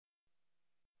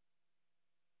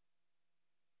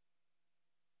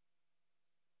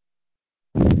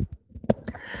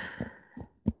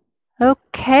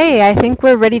Okay, I think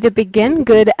we're ready to begin.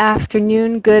 Good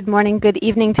afternoon, good morning, good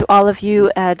evening to all of you,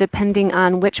 depending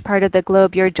on which part of the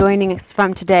globe you're joining us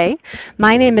from today.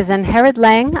 My name is Anherad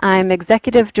Lang. I'm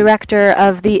Executive Director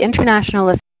of the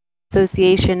International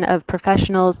Association of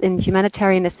Professionals in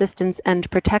Humanitarian Assistance and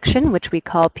Protection, which we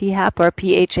call PHAP or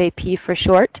PHAP for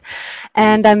short.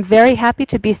 And I'm very happy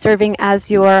to be serving as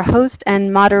your host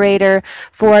and moderator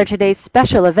for today's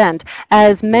special event.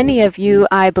 As many of you,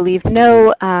 I believe,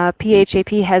 know,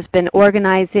 PHAP has been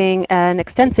organizing an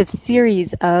extensive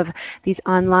series of these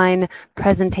online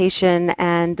presentation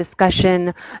and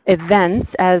discussion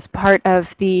events as part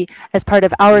of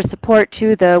our support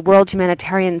to the World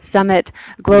Humanitarian Summit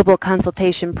Global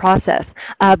Consultation process.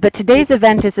 But today's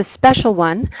event is a special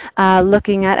one,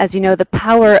 looking at, as you know, the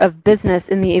power of business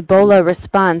in the Ebola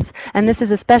response. And this is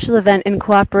a special event in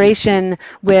cooperation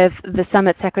with the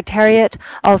Summit Secretariat,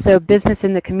 also Business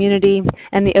in the Community,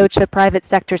 and the OCHA Private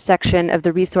Sector section of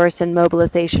the Resource and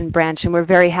Mobilization Branch. And we're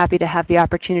very happy to have the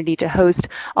opportunity to host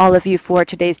all of you for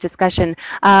today's discussion.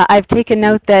 I've taken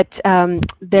note that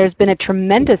there's been a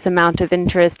tremendous amount of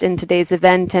interest in today's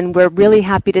event, and we're really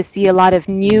happy to see a lot of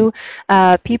new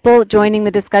people joining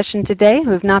the discussion today who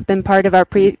have not been part of our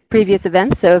previous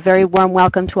events. So a very warm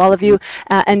welcome to all of you,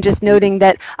 and just noting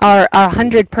that our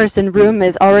 100-person room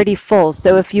is already full.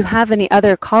 So if you have any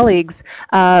other colleagues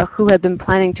who have been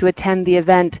planning to attend the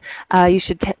event, you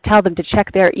should tell them to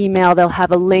check their email. They'll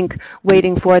have a link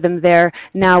waiting for them there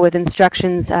now with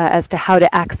instructions as to how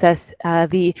to access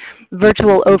the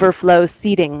virtual overflow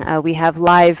seating. We have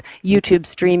live YouTube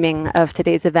streaming of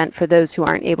today's event for those who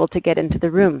aren't able to get into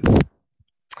the room.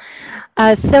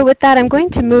 So with that, I'm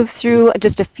going to move through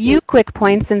just a few quick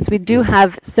points since we do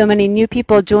have so many new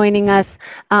people joining us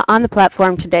on the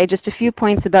platform today. Just a few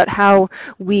points about how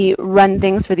we run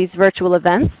things for these virtual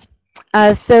events.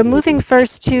 So moving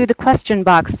first to the question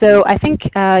box. So I think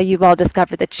you've all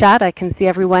discovered the chat. I can see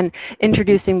everyone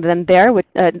introducing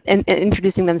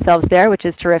themselves there, which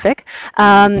is terrific.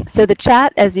 So the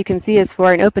chat, as you can see, is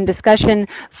for an open discussion.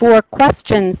 For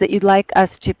questions that you'd like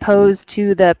us to pose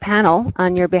to the panel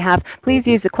on your behalf, please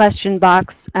use the question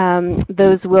box.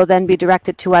 Those will then be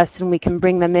directed to us, and we can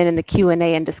bring them in the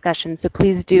Q&A and discussion. So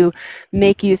please do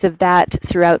make use of that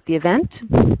throughout the event.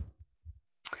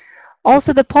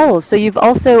 Also the polls. So you've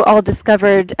also all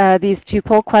discovered these two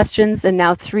poll questions, and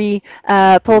now three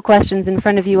poll questions in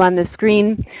front of you on the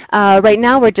screen. Right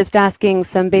now we're just asking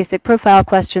some basic profile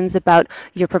questions about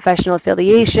your professional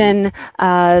affiliation,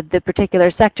 the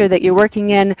particular sector that you're working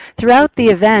in. Throughout the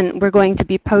event, we're going to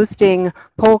be posting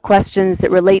poll questions that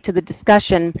relate to the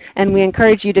discussion, and we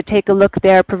encourage you to take a look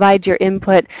there, provide your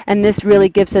input, and this really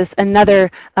gives us another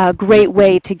great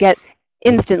way to get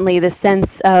instantly the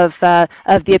sense of the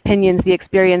opinions, the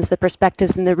experience, the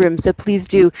perspectives in the room. So please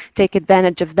do take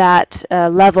advantage of that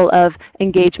level of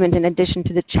engagement in addition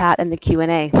to the chat and the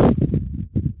Q&A.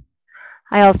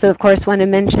 I also, of course, want to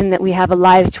mention that we have a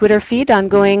live Twitter feed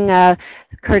ongoing,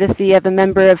 courtesy of a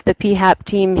member of the PHAP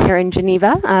team here in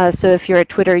Geneva. So if you're a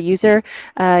Twitter user,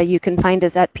 you can find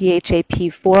us at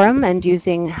PHAP Forum and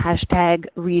using hashtag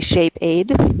ReshapeAid.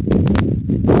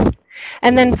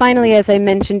 And then finally, as I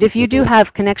mentioned, if you do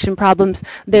have connection problems,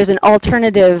 there's an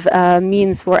alternative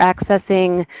means for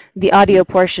accessing the audio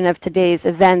portion of today's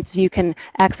events. You can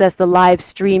access the live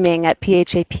streaming at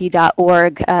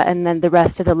phap.org, and then the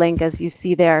rest of the link as you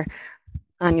see there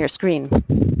on your screen.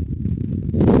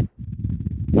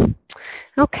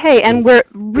 Okay, and we're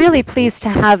really pleased to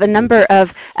have a number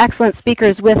of excellent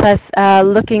speakers with us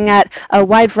looking at a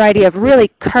wide variety of really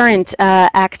current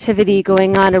activity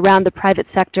going on around the private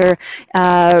sector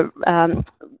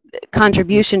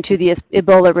contribution to the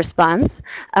Ebola response.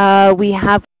 We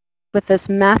have with us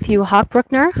Matthew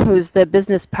Hochbruckner, who's the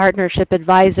Business Partnership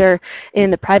Advisor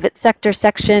in the Private Sector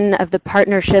section of the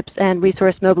Partnerships and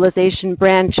Resource Mobilization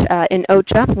Branch in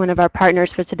OCHA, one of our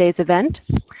partners for today's event.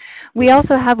 We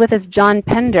also have with us John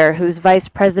Pender, who's Vice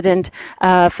President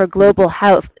for Global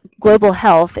Health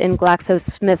in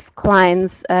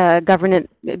GlaxoSmithKline's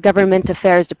Government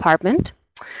Affairs Department.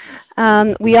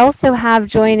 We also have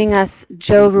joining us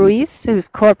Joe Ruiz, who's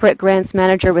Corporate Grants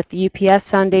Manager with the UPS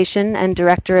Foundation and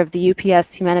Director of the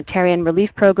UPS Humanitarian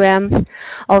Relief Program.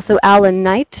 Also Alan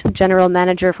Knight, General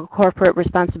Manager for Corporate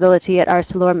Responsibility at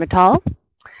ArcelorMittal.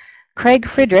 Craig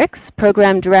Friderichs,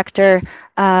 Program Director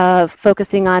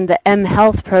focusing on the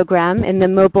mHealth program in the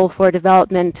Mobile for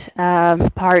Development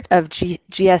part of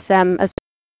GSMA.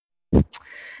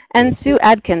 And Sue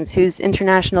Adkins, who's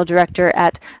International Director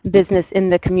at Business in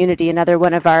the Community, another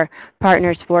one of our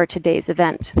partners for today's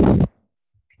event.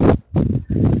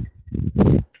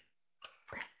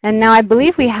 And now I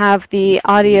believe we have the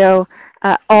audio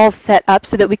all set up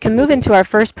so that we can move into our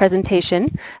first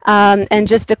presentation. And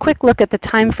just a quick look at the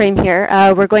time frame here.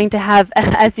 We're going to have,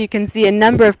 as you can see, a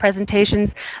number of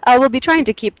presentations. We'll be trying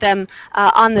to keep them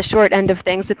on the short end of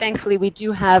things, but thankfully we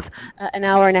do have an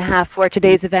hour and a half for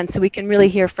today's event, so we can really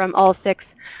hear from all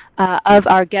six of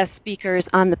our guest speakers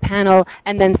on the panel,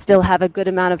 and then still have a good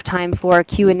amount of time for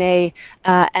Q&A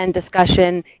and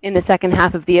discussion in the second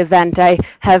half of the event. I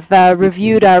have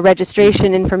reviewed our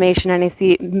registration information, and I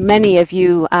see many of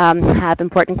you have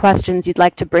important questions you'd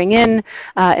like to bring in,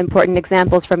 important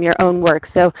examples from your own work.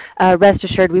 So rest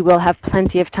assured we will have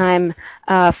plenty of time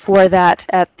for that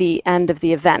at the end of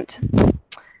the event.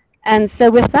 And so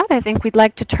with that, I think we'd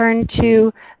like to turn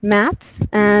to Matt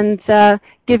and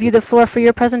give you the floor for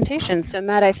your presentation. So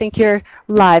Matt, I think you're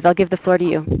live. I'll give the floor to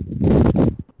you.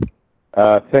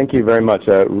 Thank you very much.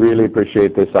 I really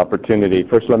appreciate this opportunity.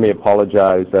 First, let me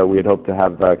apologize. We had hoped to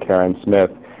have Karen Smith,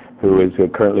 who is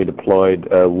currently deployed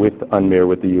with UNMEER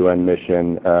with the UN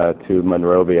mission to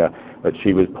Monrovia, but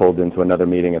she was pulled into another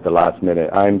meeting at the last minute.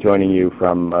 I'm joining you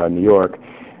from New York.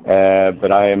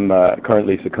 But I am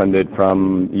currently seconded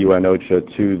from UN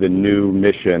OCHA to the new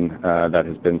mission that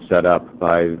has been set up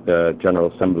by the General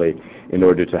Assembly in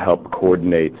order to help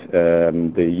coordinate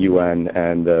the UN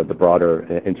and the broader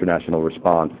international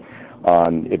response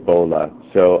on Ebola.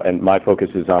 So, and my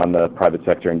focus is on the private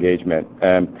sector engagement.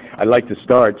 I'd like to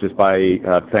start just by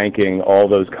thanking all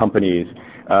those companies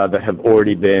that have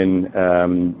already been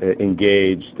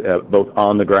engaged both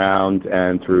on the ground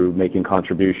and through making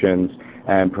contributions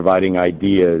and providing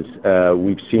ideas.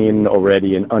 We've seen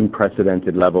already an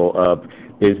unprecedented level of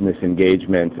business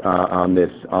engagement on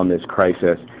this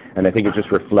crisis, and I think it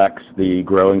just reflects the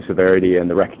growing severity and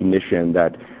the recognition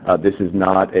that this is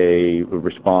not a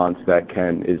response that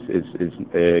can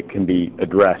be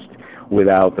addressed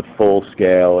without the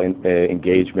full-scale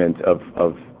engagement of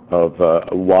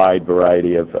a wide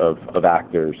variety of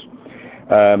actors.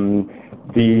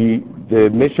 The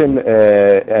mission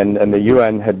and the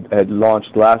UN had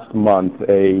launched last month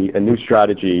a new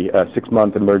strategy, a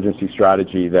 6-month emergency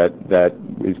strategy that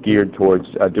is geared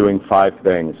towards doing 5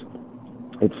 things.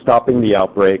 It's stopping the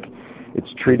outbreak,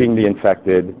 it's treating the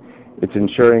infected, it's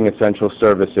ensuring essential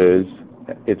services,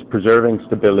 it's preserving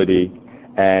stability,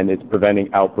 and it's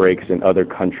preventing outbreaks in other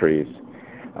countries.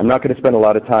 I'm not going to spend a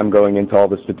lot of time going into all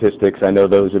the statistics. I know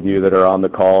those of you that are on the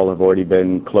call have already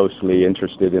been closely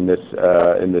interested in this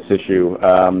issue.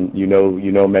 You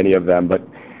know many of them, but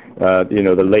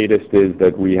the latest is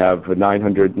that we have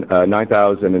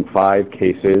 9,005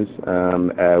 cases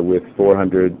with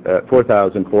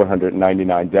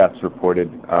 4,499 deaths reported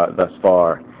thus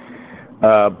far.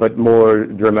 But more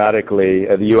dramatically,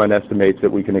 the UN estimates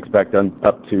that we can expect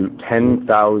up to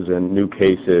 10,000 new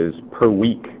cases per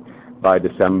week by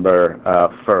December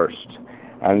 1st,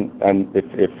 and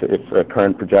if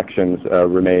current projections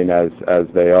remain as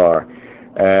they are,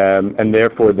 and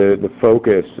therefore the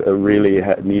focus really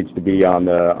needs to be on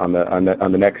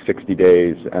the next 60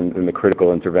 days and the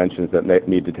critical interventions that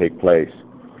need to take place.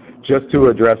 Just to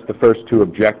address the first 2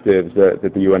 objectives that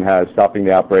the UN has, stopping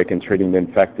the outbreak and treating the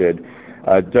infected,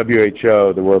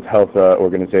 WHO, the World Health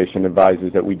Organization,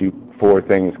 advises that we do 4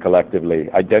 things collectively: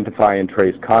 identify and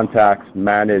trace contacts,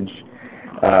 manage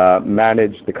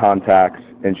the contacts,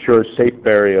 ensure safe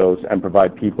burials, and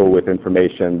provide people with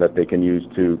information that they can use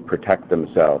to protect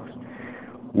themselves.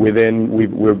 We've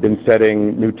been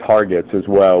setting new targets as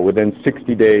well. Within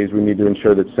 60 days, we need to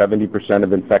ensure that 70%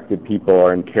 of infected people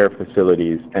are in care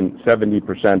facilities and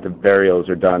 70% of burials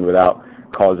are done without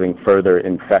causing further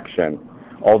infection.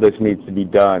 All this needs to be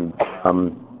done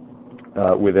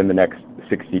within the next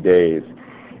 60 days.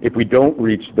 If we don't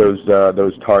reach those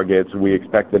targets, we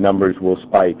expect the numbers will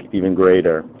spike even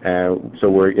greater. So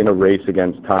we're in a race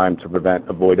against time to prevent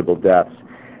avoidable deaths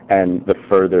and the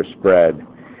further spread.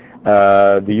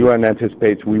 The UN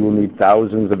anticipates we will need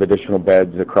thousands of additional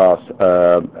beds across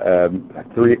the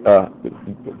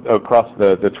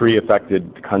 3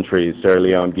 affected countries, Sierra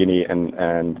Leone, Guinea,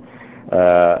 and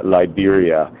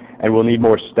Liberia. And we'll need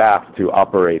more staff to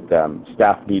operate them.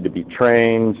 Staff need to be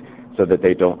trained so that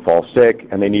they don't fall sick,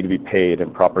 and they need to be paid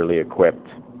and properly equipped.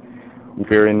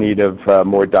 We're in need of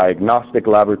more diagnostic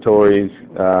laboratories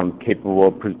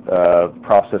capable of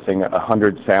processing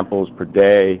 100 samples per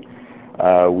day.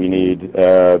 We need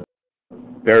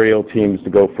burial teams to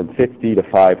go from 50 to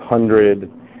 500.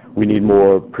 We need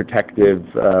more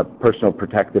personal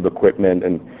protective equipment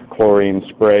and chlorine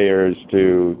sprayers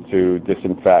to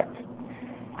disinfect.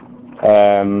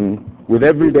 With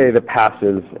every day that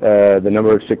passes, the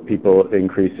number of sick people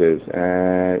increases,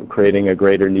 creating a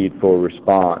greater need for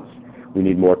response. We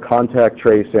need more contact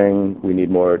tracing. We need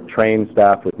more trained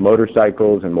staff with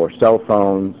motorcycles and more cell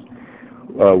phones.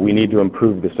 We need to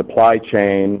improve the supply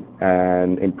chain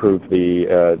and improve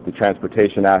the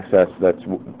transportation assets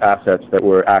that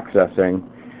we're accessing.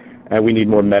 And we need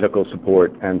more medical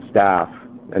support and staff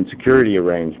and security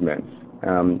arrangements.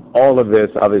 All of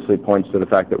this obviously points to the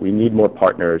fact that we need more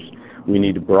partners. We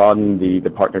need to broaden the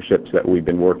partnerships that we've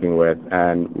been working with,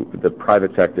 and the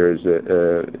private sector is,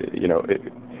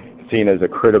 seen as a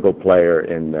critical player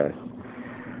in this.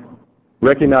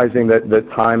 Recognizing that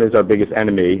time is our biggest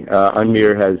enemy,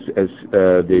 UNMEER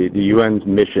the UN's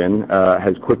mission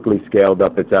has quickly scaled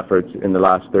up its efforts in the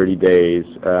last 30 days,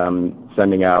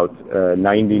 sending out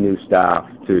 90 new staff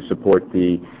to support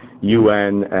the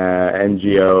UN,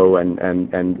 NGO,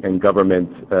 and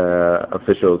government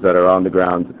officials that are on the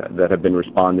ground that have been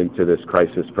responding to this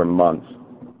crisis for months.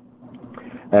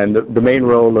 And the main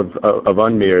role of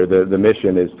UNMEER, the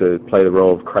mission, is to play the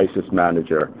role of crisis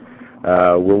manager.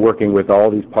 We're working with all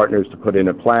these partners to put in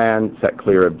a plan, set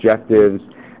clear objectives,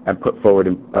 and put forward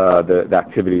the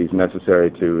activities necessary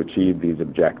to achieve these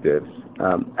objectives.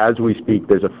 As we speak,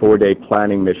 there's a 4-day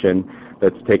planning mission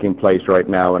that's taking place right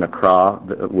now in Accra,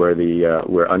 where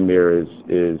UNMEER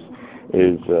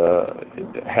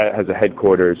has a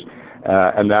headquarters,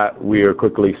 and that we are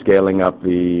quickly scaling up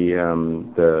the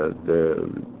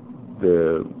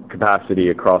capacity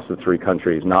across the 3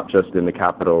 countries, not just in the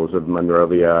capitals of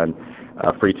Monrovia and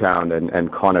Freetown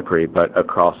and Conakry, but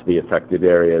across the affected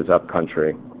areas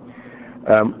upcountry.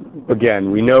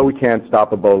 Again, we know we can't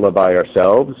stop Ebola by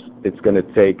ourselves. It's going to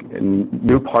take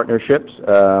new partnerships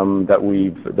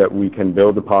that we can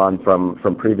build upon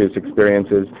from previous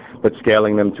experiences, but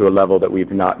scaling them to a level that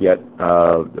we've not yet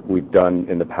we've done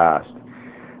in the past.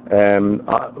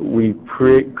 We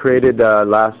created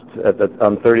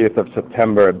on 30th of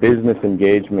September a business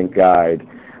engagement guide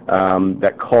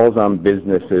that calls on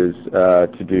businesses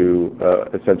to do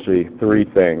essentially 3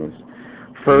 things.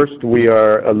 First, we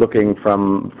are looking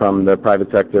from the private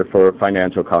sector for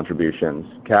financial contributions.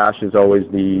 Cash is always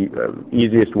the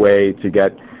easiest way to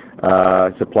get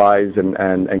supplies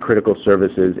and critical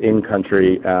services in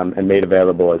country and made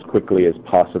available as quickly as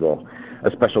possible. A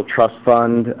special trust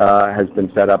fund has been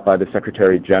set up by the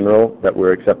Secretary General that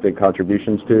we're accepting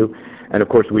contributions to. And of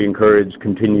course, we encourage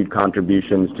continued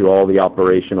contributions to all the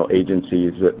operational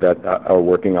agencies that are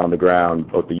working on the ground,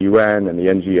 both the UN and the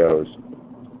NGOs.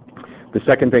 The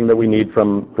second thing that we need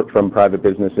from private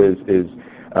businesses is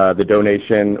the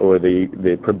donation or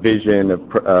the provision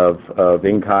of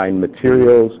in-kind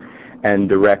materials and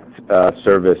direct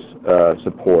service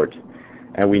support.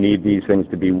 And we need these things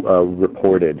to be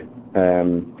reported.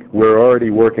 We're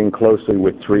already working closely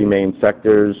with 3 main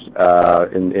sectors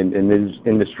in this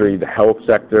industry: the health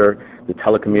sector, the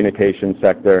telecommunications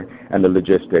sector, and the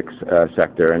logistics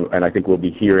sector. And I think we'll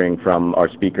be hearing from our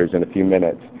speakers in a few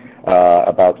minutes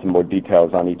about some more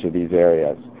details on each of these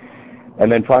areas.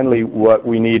 And then finally, what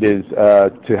we need is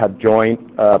to have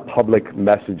joint public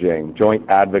messaging, joint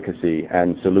advocacy,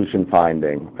 and solution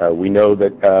finding. We know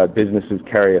that businesses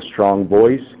carry a strong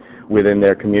voice within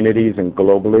their communities and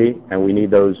globally, and we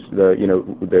need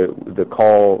the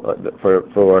call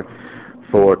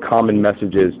for common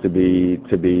messages to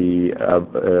be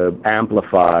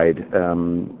amplified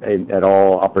at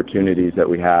all opportunities that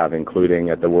we have, including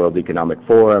at the World Economic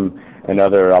Forum and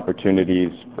other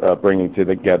opportunities bringing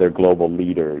together global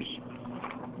leaders.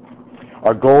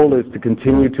 Our goal is to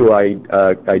continue to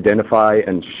identify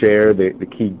and share the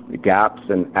key gaps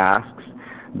and asks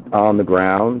on the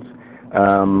ground.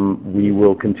 We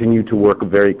will continue to work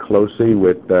very closely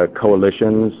with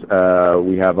coalitions.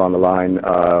 We have on the line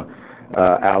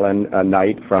Alan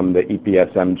Knight from the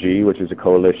EPSMG, which is a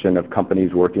coalition of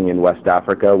companies working in West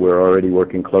Africa. We're already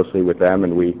working closely with them,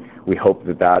 and we hope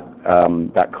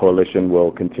that coalition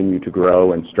will continue to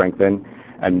grow and strengthen,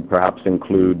 and perhaps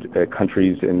include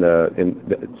countries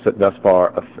thus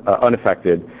far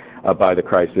unaffected by the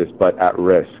crisis, but at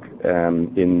risk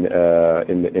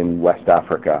in West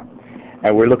Africa.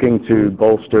 And we're looking to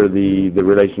bolster the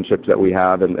relationships that we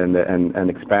have and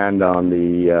expand on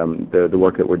the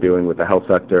work that we're doing with the health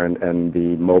sector and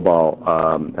the mobile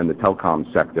and the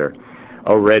telecom sector.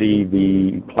 Already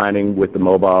the planning with the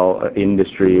mobile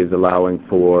industry is allowing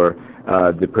for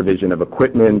the provision of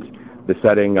equipment, the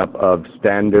setting up of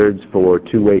standards for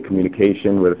two-way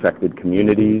communication with affected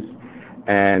communities,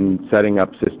 and setting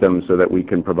up systems so that we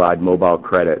can provide mobile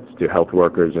credits to health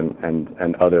workers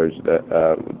and others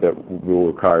that will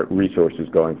require resources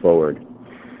going forward.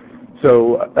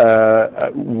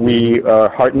 We are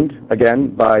heartened again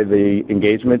by the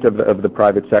engagement of the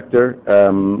private sector.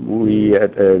 We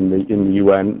in the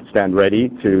UN stand ready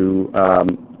to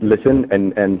listen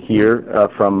and hear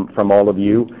from all of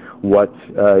you what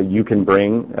you can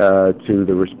bring to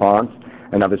the response.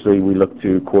 And obviously we look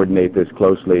to coordinate this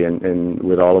closely and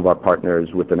with all of our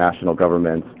partners with the national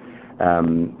governments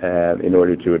in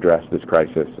order to address this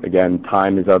crisis. Again,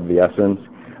 time is of the essence.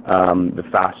 The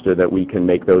faster that we can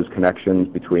make those connections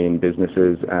between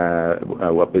businesses,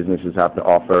 what businesses have to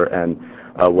offer, and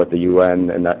what the UN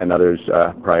and others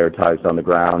prioritize on the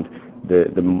ground,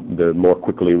 the more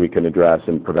quickly we can address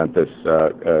and prevent this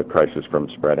crisis from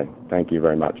spreading. Thank you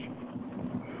very much.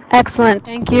 Excellent.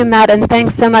 Thank you, Matt, and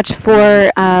thanks so much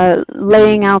for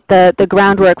laying out the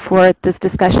groundwork for this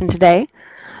discussion today.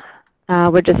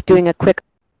 We're just doing a quick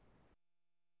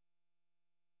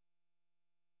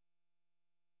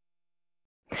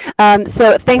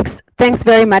so thanks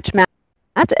very much, Matt.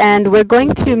 And we're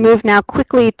going to move now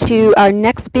quickly to our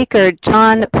next speaker,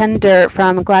 John Pender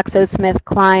from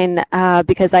GlaxoSmithKline,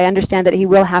 because I understand that he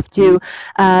will have to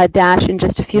dash in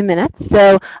just a few minutes.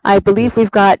 So I believe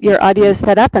we've got your audio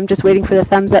set up. I'm just waiting for the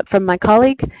thumbs up from my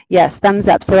colleague. Yes, thumbs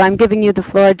up. So I'm giving you the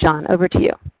floor, John. Over to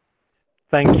you.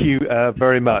 Thank you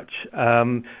very much.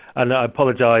 And I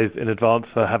apologize in advance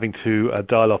for having to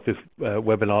dial off this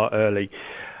webinar early.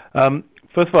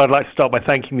 First of all, I'd like to start by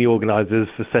thanking the organisers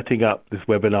for setting up this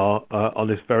webinar on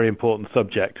this very important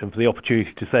subject and for the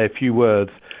opportunity to say a few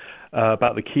words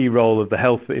about the key role of the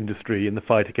health industry in the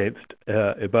fight against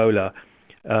Ebola.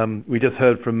 We just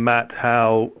heard from Matt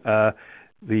how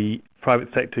the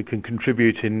private sector can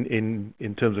contribute in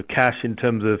terms of cash, in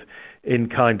terms of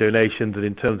in-kind donations, and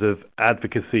in terms of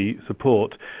advocacy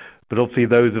support. But obviously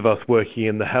those of us working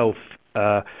in the health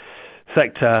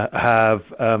sector have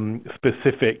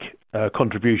specific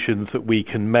contributions that we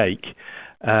can make,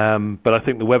 but I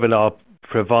think the webinar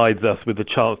provides us with a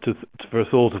chance for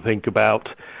us all to think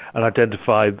about and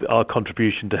identify our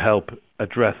contribution to help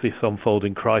address this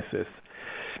unfolding crisis.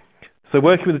 So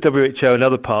working with the WHO and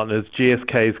other partners,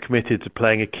 GSK is committed to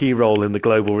playing a key role in the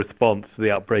global response to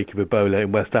the outbreak of Ebola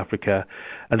in West Africa,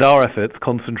 and our efforts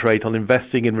concentrate on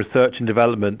investing in research and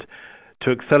development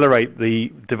to accelerate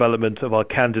the development of our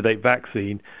candidate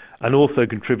vaccine and also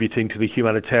contributing to the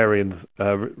humanitarian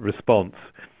response.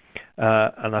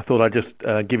 And I thought I'd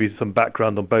just give you some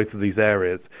background on both of these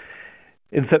areas.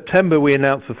 In September, we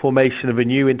announced the formation of a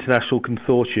new international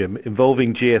consortium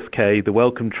involving GSK, the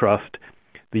Wellcome Trust,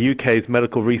 the UK's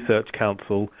Medical Research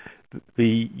Council,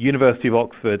 the University of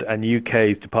Oxford and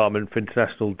UK's Department for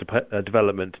International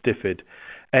Development, DFID,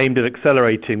 aimed at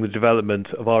accelerating the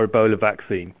development of our Ebola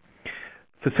vaccine.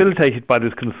 Facilitated by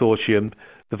this consortium,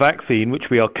 the vaccine, which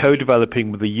we are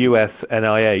co-developing with the US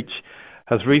NIH,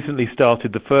 has recently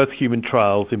started the first human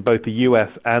trials in both the US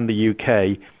and the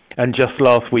UK, and just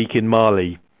last week in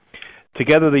Mali.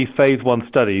 Together, these phase 1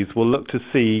 studies will look to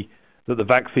see that the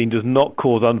vaccine does not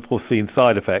cause unforeseen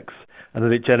side effects and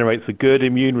that it generates a good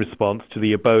immune response to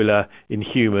the Ebola in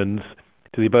humans,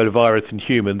 to the Ebola virus in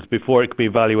humans, before it can be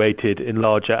evaluated in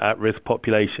larger at-risk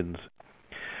populations.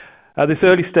 At this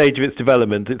early stage of its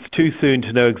development, it's too soon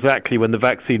to know exactly when the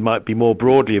vaccine might be more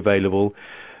broadly available,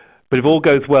 but if all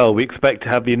goes well, we expect to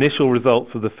have the initial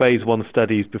results of the phase 1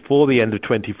 studies before the end of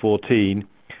 2014,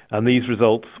 and these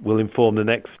results will inform the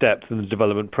next steps in the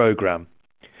development programme.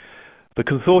 The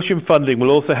consortium funding will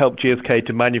also help GSK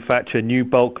to manufacture a new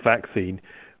bulk vaccine,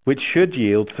 which should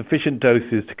yield sufficient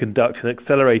doses to conduct an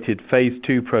accelerated phase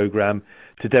 2 programme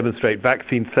to demonstrate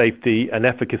vaccine safety and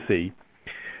efficacy.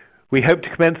 We hope to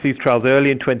commence these trials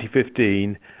early in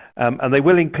 2015, and they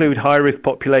will include high-risk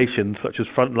populations such as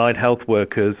frontline health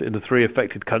workers in the 3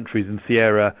 affected countries in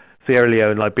Sierra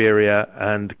Leone, Liberia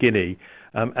and Guinea,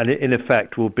 and in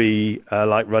effect will be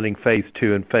like running phase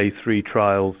 2 and phase 3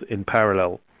 trials in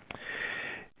parallel.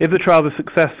 If the trials are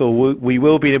successful, we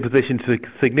will be in a position to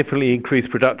significantly increase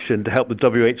production to help the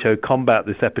WHO combat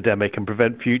this epidemic and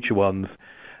prevent future ones,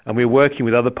 and we are working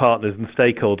with other partners and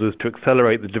stakeholders to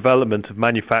accelerate the development of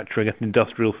manufacturing at an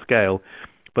industrial scale,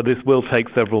 but this will take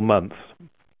several months.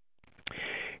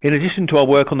 In addition to our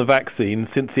work on the vaccine,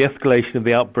 since the escalation of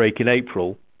the outbreak in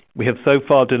April, we have so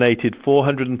far donated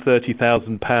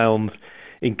 £430,000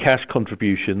 in cash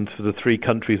contributions for the 3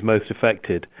 countries most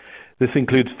affected. This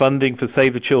includes funding for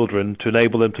Save the Children to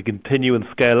enable them to continue and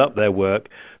scale up their work,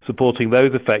 supporting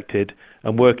those affected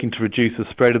and working to reduce the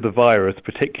spread of the virus,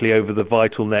 particularly over the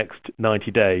vital next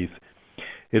 90 days.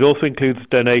 It also includes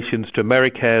donations to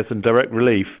AmeriCares and Direct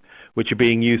Relief, which are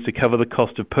being used to cover the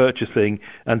cost of purchasing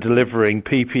and delivering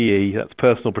PPE, that's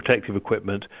personal protective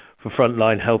equipment, for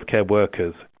frontline healthcare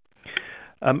workers.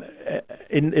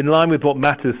 In line with what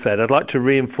Matt has said, I'd like to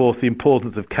reinforce the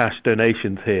importance of cash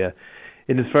donations here.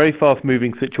 In this very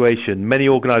fast-moving situation, many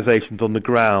organisations on the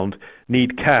ground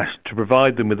need cash to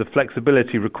provide them with the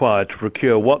flexibility required to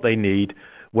procure what they need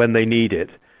when they need it.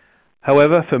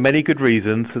 However, for many good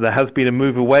reasons, there has been a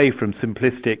move away from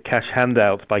simplistic cash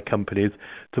handouts by companies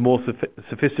to more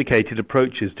sophisticated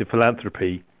approaches to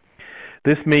philanthropy.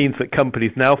 This means that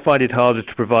companies now find it harder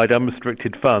to provide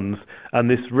unrestricted funds, and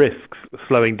this risks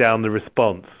slowing down the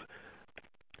response.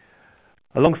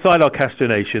 Alongside our cash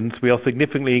donations, we are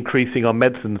significantly increasing our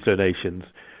medicines donations.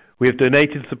 We have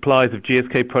donated supplies of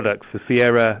GSK products for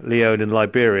Sierra Leone and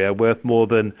Liberia worth more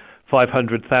than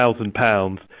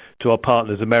 £500,000 to our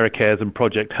partners Americares and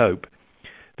Project Hope.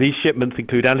 These shipments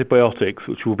include antibiotics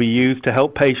which will be used to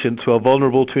help patients who are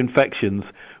vulnerable to infections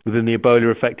within the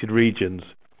Ebola-affected regions.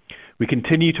 We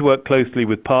continue to work closely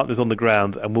with partners on the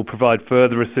ground and will provide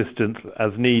further assistance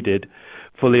as needed,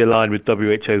 fully aligned with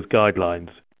WHO's guidelines.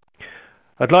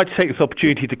 I'd like to take this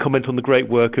opportunity to comment on the great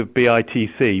work of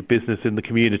BITC, Business in the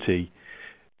Community.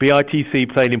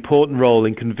 BITC play an important role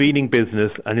in convening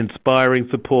business and inspiring,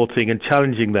 supporting and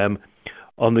challenging them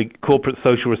on the corporate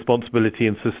social responsibility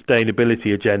and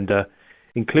sustainability agenda,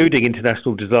 including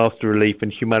international disaster relief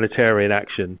and humanitarian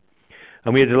action.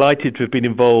 And we are delighted to have been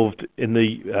involved in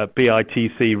the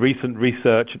BITC recent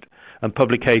research and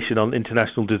publication on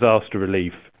international disaster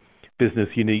relief,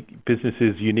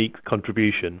 business's unique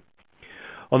contribution.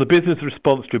 On the business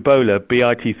response to Ebola,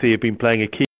 BITC have been playing a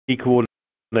key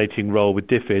coordinating role with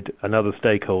DFID and other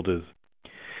stakeholders.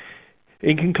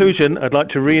 In conclusion, I'd like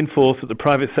to reinforce that the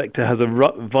private sector has a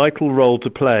vital role to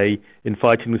play in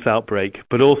fighting this outbreak,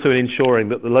 but also in ensuring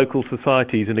that the local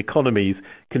societies and economies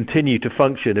continue to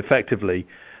function effectively.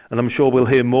 And I'm sure we'll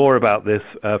hear more about this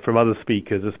from other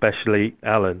speakers, especially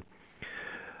Alan.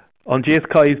 On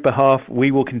GSK's behalf, we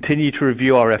will continue to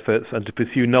review our efforts and to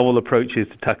pursue novel approaches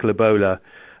to tackle Ebola,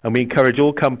 and we encourage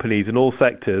all companies in all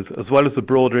sectors, as well as the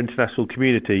broader international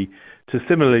community, to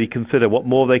similarly consider what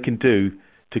more they can do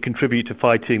to contribute to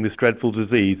fighting this dreadful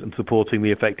disease and supporting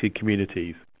the affected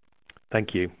communities.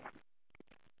 Thank you.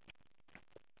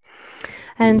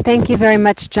 And thank you very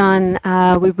much, John.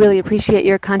 We really appreciate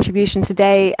your contribution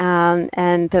today,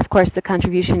 and of course the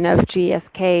contribution of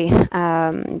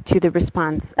GSK to the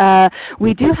response.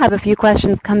 We do have a few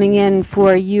questions coming in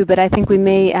for you, but I think we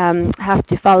may have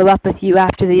to follow up with you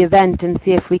after the event and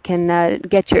see if we can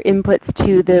get your inputs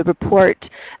to the report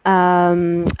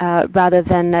rather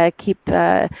than keep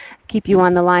you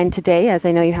on the line today, as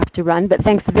I know you have to run. But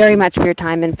thanks very much for your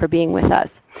time and for being with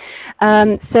us.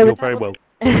 You're very welcome.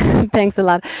 Thanks a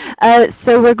lot.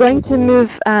 So we're going to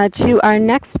move to our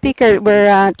next speaker.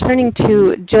 We're turning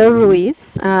to Joe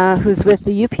Ruiz, who's with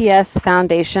the UPS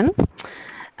Foundation.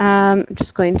 I'm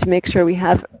just going to make sure we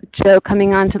have Joe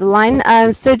coming onto the line.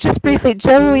 So just briefly,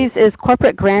 Joe Ruiz is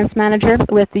Corporate Grants Manager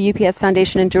with the UPS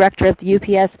Foundation and Director of the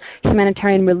UPS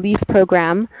Humanitarian Relief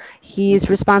Program. He's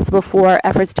responsible for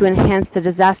efforts to enhance the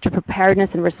disaster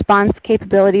preparedness and response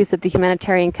capabilities of the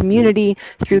humanitarian community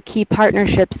through key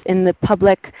partnerships in the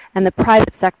public and the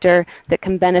private sector that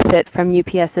can benefit from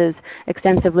UPS's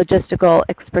extensive logistical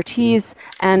expertise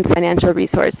and financial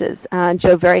resources.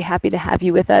 Joe, very happy to have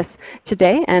you with us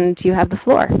today, and you have the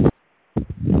floor.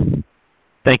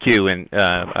 Thank you, and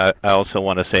I also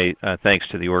want to say thanks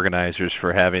to the organizers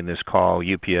for having this call.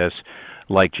 UPS,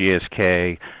 like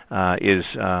GSK, is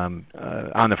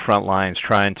on the front lines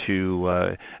trying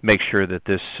to make sure that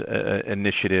this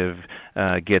initiative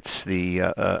gets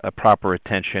the proper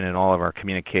attention in all of our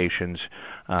communications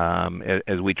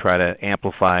as we try to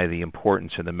amplify the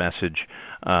importance of the message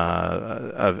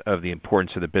of the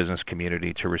importance of the business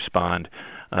community to respond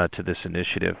to this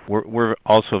initiative. We're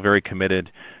also very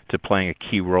committed to playing a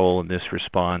key role in this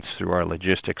response through our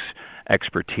logistics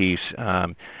expertise.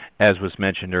 As was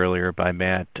mentioned earlier by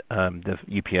Matt, the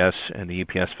UPS and the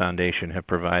UPS Foundation have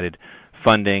provided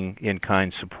funding,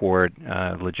 in-kind support,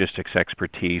 logistics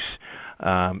expertise,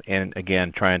 and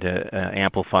again, trying to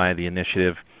amplify the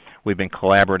initiative. We've been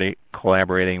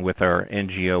collaborating with our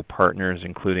NGO partners,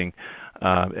 including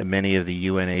many of the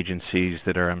UN agencies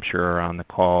that I'm sure are on the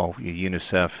call,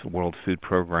 UNICEF, World Food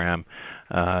Program,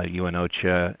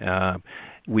 UNOCHA.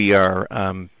 We are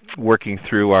working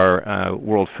through our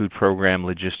World Food Program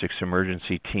Logistics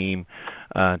Emergency Team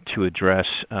to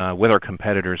address, with our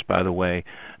competitors, by the way,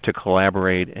 to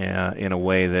collaborate in a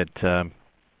way that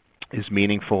is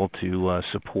meaningful to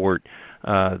support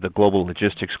the global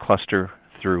logistics cluster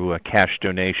through cash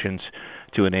donations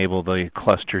to enable the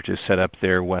cluster to set up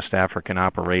their West African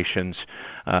operations.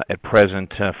 At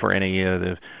present, for any of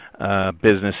the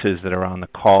businesses that are on the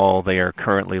call, they are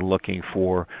currently looking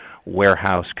for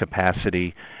warehouse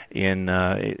capacity in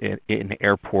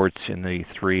airports in the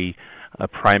three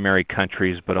primary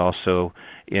countries, but also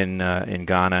in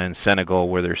Ghana and Senegal,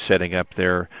 where they're setting up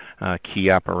their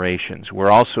key operations.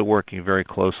 We're also working very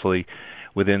closely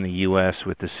within the U.S.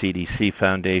 with the CDC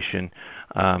Foundation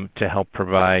to help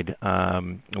provide,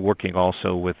 working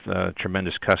also with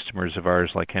tremendous customers of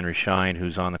ours like Henry Schein,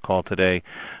 who's on the call today,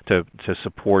 to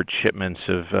support shipments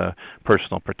of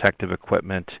personal protective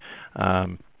equipment,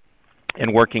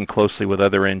 and working closely with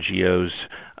other NGOs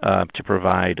to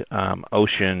provide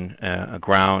ocean,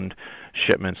 ground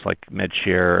shipments like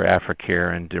MedShare,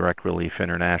 AfriCare, and Direct Relief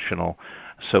International.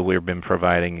 So we've been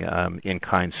providing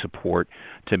in-kind support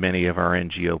to many of our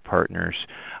NGO partners.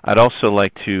 I'd also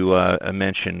like to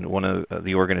mention one of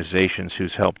the organizations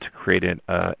who's helped to create an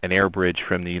air bridge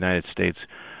from the United States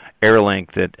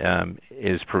Airlink that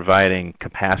is providing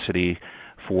capacity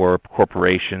for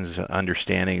corporations,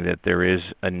 understanding that there is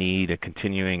a need, a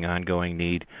continuing ongoing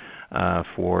need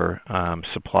for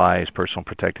supplies, personal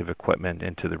protective equipment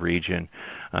into the region.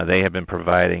 They have been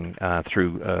providing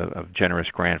through a generous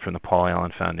grant from the Paul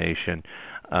Allen Foundation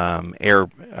air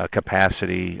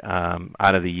capacity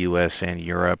out of the U.S. and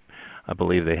Europe. I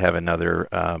believe they have another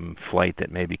flight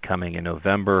that may be coming in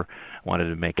November. Wanted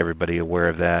to make everybody aware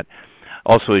of that.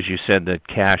 Also, as you said, that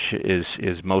cash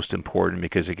is most important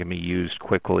because it can be used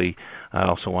quickly. I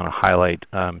also want to highlight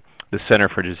the Center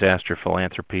for Disaster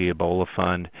Philanthropy Ebola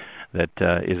Fund that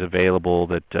is available,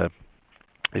 that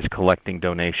is collecting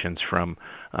donations from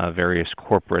various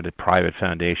corporate and private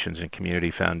foundations and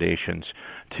community foundations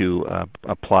to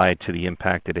apply to the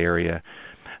impacted area.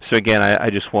 So again, I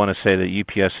just want to say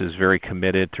that UPS is very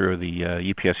committed through the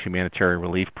UPS Humanitarian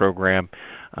Relief Program.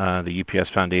 The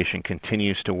UPS Foundation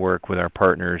continues to work with our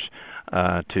partners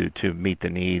to meet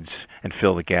the needs and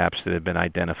fill the gaps that have been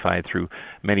identified through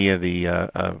many of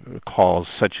the calls,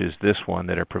 such as this one,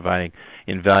 that are providing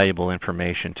invaluable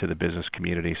information to the business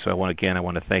community. So I want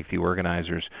to thank the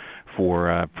organizers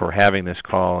for having this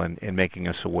call and making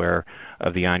us aware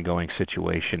of the ongoing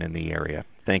situation in the area.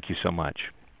 Thank you so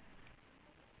much.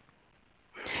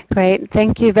 Great,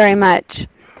 thank you very much.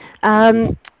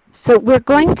 So we're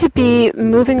going to be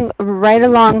moving right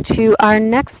along to our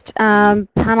next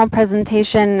panel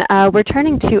presentation. We're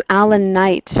turning to Alan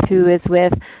Knight, who is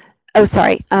with, oh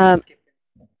sorry,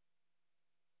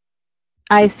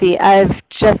 I see. I've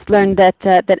just learned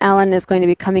that Alan is going to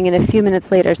be coming in a few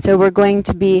minutes later. So we're going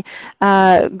to be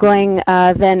going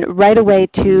then right away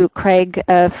to Craig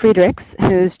Friderichs,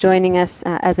 who's joining us,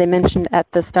 as I mentioned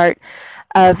at the start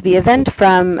of the event,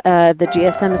 from the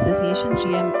GSM Association,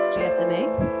 GSMA.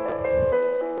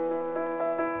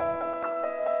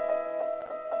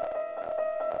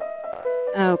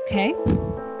 Okay.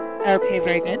 Okay,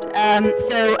 very good.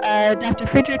 So Dr.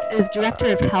 Friderichs is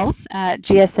Director of Health at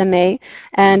GSMA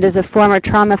and is a former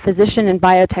trauma physician and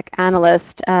biotech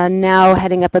analyst, now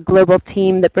heading up a global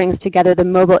team that brings together the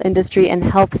mobile industry and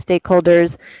health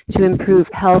stakeholders to improve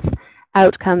health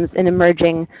outcomes in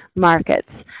emerging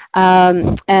markets.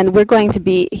 And we're going to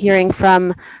be hearing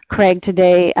from Craig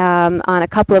today on a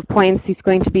couple of points. He's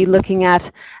going to be looking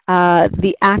at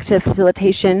the active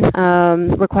facilitation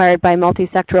required by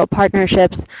multi-sectoral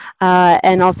partnerships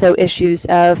and also issues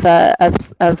of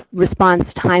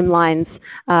response timelines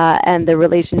and the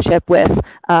relationship with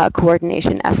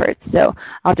coordination efforts. So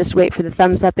I'll just wait for the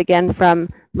thumbs up again from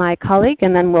my colleague,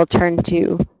 and then we'll turn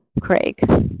to Craig.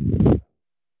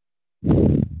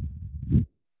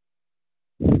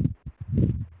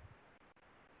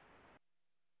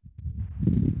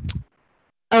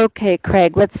 Okay,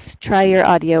 Craig, let's try your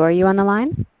audio. Are you on the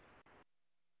line?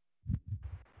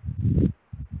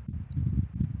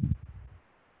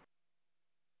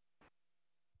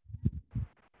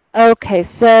 Okay,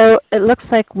 so it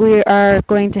looks like we are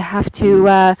going to have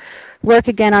to work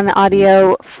again on the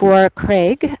audio for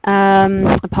Craig.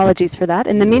 Apologies for that.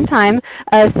 In the meantime,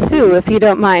 Sue, if you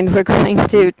don't mind, we're going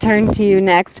to turn to you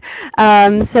next.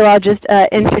 So I'll just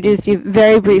introduce you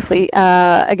very briefly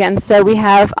again. So we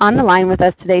have on the line with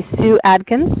us today Sue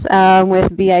Adkins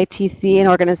with BITC, an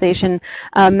organization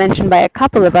mentioned by a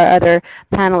couple of our other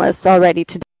panelists already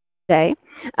today.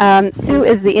 Sue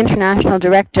is the International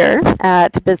Director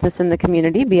at Business in the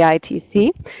Community,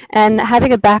 BITC, and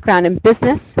having a background in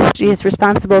business, she is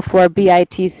responsible for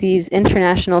BITC's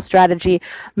international strategy,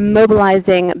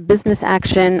 mobilizing business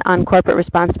action on corporate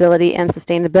responsibility and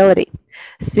sustainability.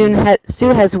 Sue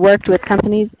has worked with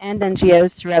companies and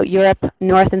NGOs throughout Europe,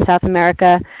 North and South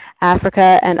America,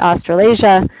 Africa, and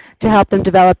Australasia to help them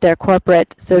develop their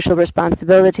corporate social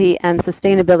responsibility and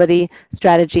sustainability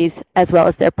strategies, as well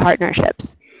as their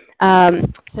partnerships.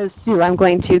 So Sue, I'm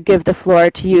going to give the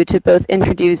floor to you to both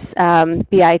introduce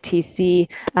BITC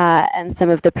and some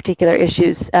of the particular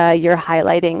issues you're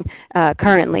highlighting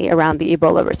currently around the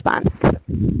Ebola response.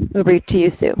 Over to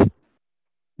you, Sue.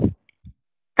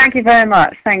 Thank you very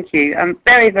much. Thank you. I'm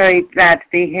very, very glad to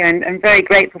be here and very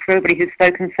grateful for everybody who's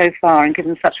spoken so far and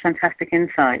given such fantastic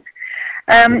insight.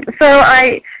 A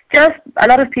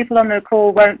lot of people on the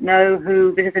call won't know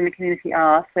who Business in the Community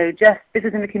are, so just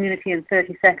Business in the Community in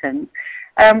 30 seconds.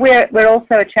 We're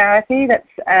also a charity that's,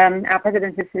 our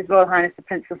president is His Royal Highness the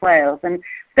Prince of Wales, and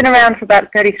it's been around for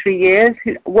about 33 years,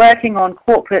 working on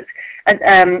corporate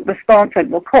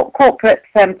corporate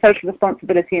social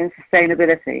responsibility and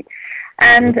sustainability.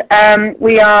 And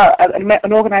we are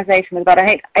an organisation with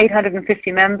about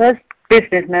 850 members,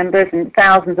 business members, and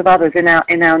thousands of others in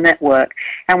our network.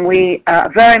 And we are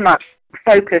very much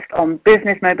focused on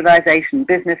business mobilization,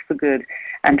 business for good,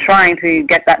 and trying to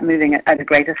get that moving at a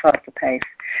greater, faster pace.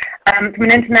 From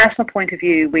an international point of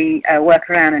view, we work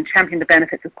around and champion the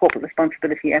benefits of corporate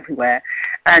responsibility everywhere.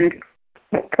 And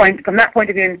from that point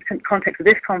of view, in the context of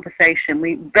this conversation,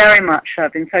 we very much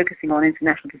have been focusing on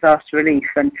international disaster relief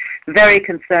and very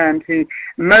concerned to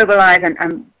mobilize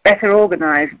and better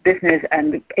organize business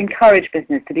and encourage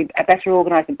business to be better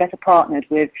organized and better partnered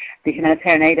with the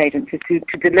humanitarian aid agencies to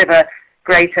deliver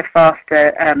greater,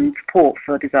 faster support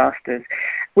for disasters.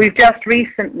 We've just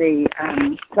recently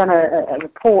done a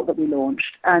report that we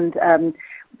launched, and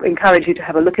encourage you to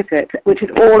have a look at it, which is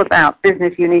all about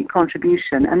business unique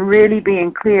contribution and really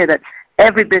being clear that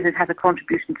every business has a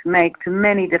contribution to make to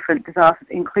many different disasters,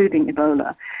 including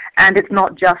Ebola. And it's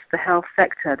not just the health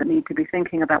sector that need to be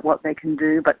thinking about what they can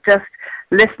do, but just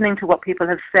listening to what people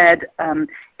have said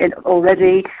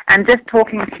already, and just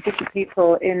talking to different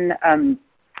people in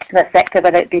that sector,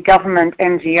 whether it be government,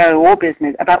 NGO, or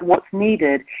business, about what's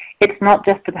needed. It's not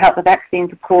just about the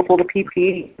vaccines, of course, or the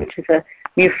PPE, which is a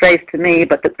new phrase to me,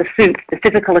 but the suits, the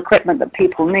physical equipment that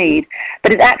people need.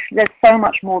 But it's actually, there's so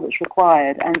much more that's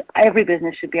required, and every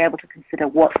business should be able to consider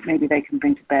what maybe they can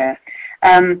bring to bear.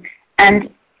 And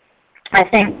I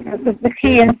think the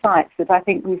key insights that I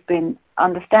think we've been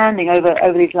understanding over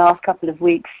these last couple of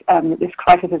weeks that this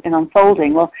crisis has been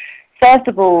unfolding, well, first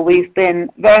of all, we've been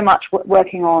very much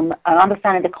working on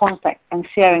understanding the context and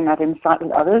sharing that insight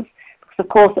with others. Because, of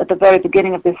course, at the very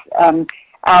beginning of this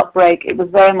outbreak, it was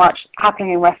very much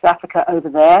happening in West Africa over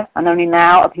there, and only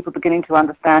now are people beginning to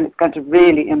understand it's going to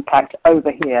really impact over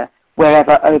here,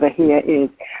 wherever over here is.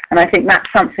 And I think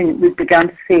that's something that we've begun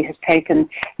to see has taken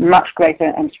much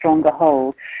greater and stronger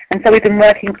hold. And so we've been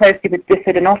working closely with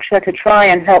DFID and OSHA to try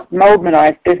and help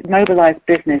mobilize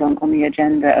business on the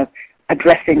agenda of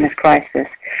addressing this crisis.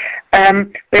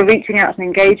 We're reaching out and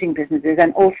engaging businesses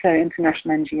and also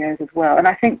international NGOs as well. And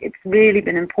I think it's really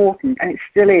been important, and it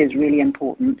still is really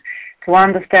important, to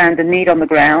understand the need on the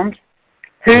ground,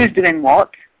 who's doing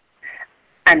what,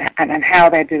 and how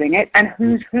they're doing it, and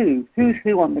who's who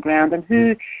on the ground, and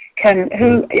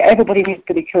everybody needs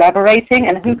to be collaborating,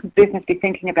 and who could business be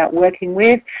thinking about working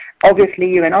with. Obviously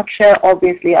UN OSHA,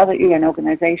 obviously other UN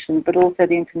organizations, but also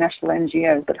the international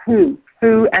NGOs. But who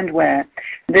and where?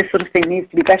 This sort of thing needs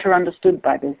to be better understood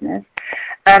by business.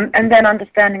 And then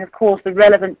understanding, of course, the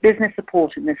relevant business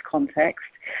support in this context.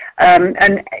 And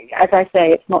as I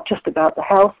say, it's not just about the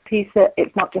health piece,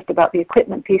 it's not just about the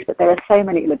equipment piece, but there are so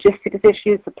many logistics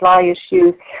issues, supply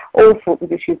issues, all sorts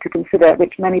of issues to consider,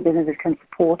 which many businesses can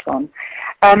support on.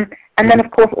 And then,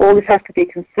 of course, all this has to be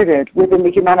considered within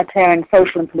the humanitarian,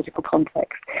 social and political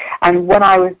context. And when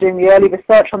I was doing the early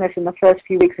research on this in the first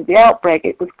few weeks of the outbreak,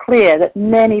 it was clear that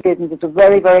many businesses are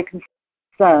very, very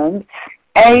concerned,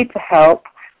 A, to help,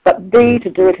 but B, to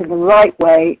do it in the right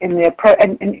way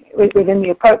within the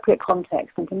appropriate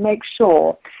context, and to make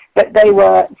sure that they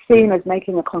were seen as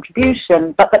making a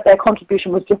contribution, but that their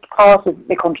contribution was just part of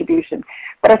the contribution.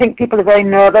 But I think people are very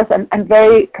nervous and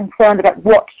very concerned about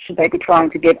what should they be trying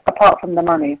to give apart from the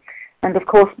money. And of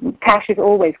course, cash is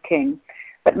always king.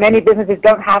 But many businesses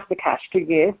don't have the cash to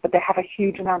give, but they have a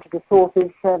huge amount of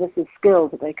resources, services,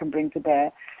 skills that they can bring to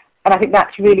bear. And I think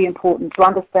that's really important to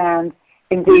understand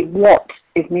indeed what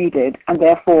is needed, and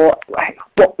therefore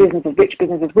what businesses,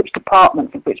 which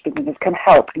departments of which businesses can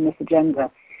help in this agenda.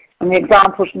 And the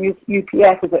example from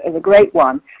UPS is a great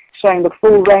one, showing the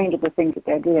full range of the things that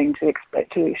they're doing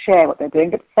to share what they're doing.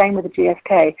 But the same with the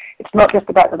GSK. It's not just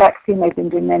about the vaccine, they've been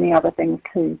doing many other things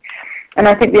too. And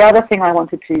I think the other thing I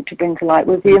wanted to bring to light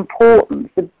was the importance,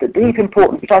 the deep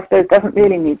importance, which I suppose doesn't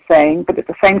really need saying, but at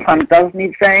the same time does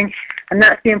need saying, and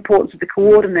that's the importance of the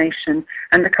coordination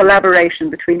and the collaboration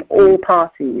between all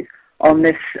parties on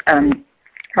this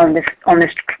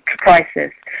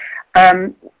crisis.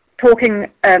 Talking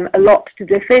a lot to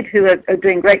DFID, who are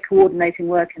doing great coordinating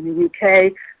work in the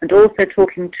UK, and also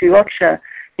talking to OCHA,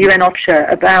 UN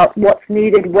OCHA, about what's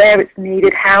needed, where it's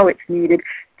needed, how it's needed.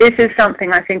 This is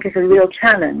something I think is a real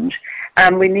challenge,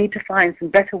 and we need to find some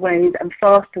better ways and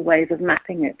faster ways of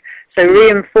mapping it. So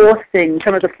reinforcing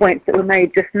some of the points that were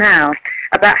made just now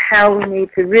about how we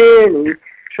need to really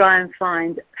try and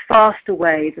find faster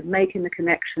ways of making the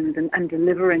connections and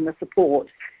delivering the support.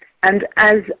 And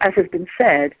as has been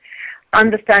said,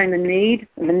 understanding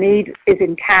the need is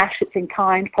in cash, it's in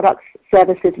kind, products,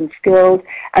 services and skills,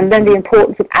 and then the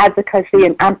importance of advocacy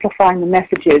and amplifying the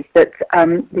messages that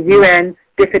the UN,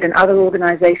 DFID and other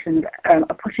organisations are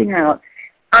pushing out.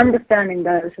 Understanding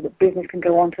those so that business can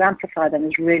go on to amplify them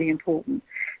is really important.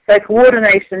 So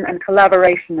coordination and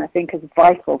collaboration, I think, is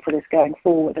vital for this going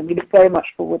forward, and we look very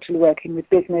much forward to working with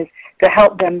business to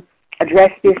help them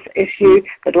address this issue,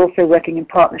 but also working in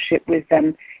partnership with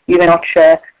UN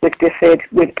OCHA, with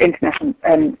DFID, with international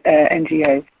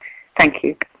NGOs. Thank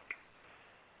you.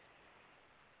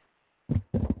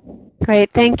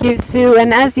 Great, thank you, Sue.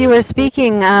 And as you were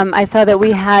speaking, I saw that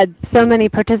we had so many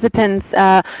participants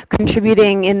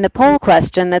contributing in the poll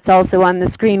question that's also on the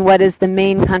screen. What is the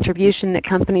main contribution that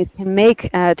companies can make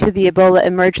to the Ebola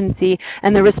emergency?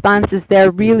 And the responses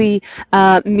there really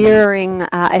mirroring,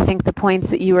 I think, the points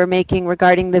that you were making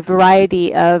regarding the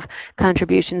variety of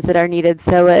contributions that are needed.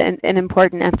 So an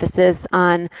important emphasis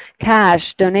on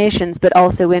cash donations, but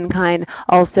also in kind,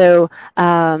 also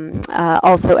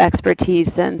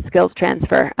expertise and skills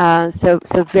transfer.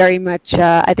 So very much,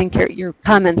 I think your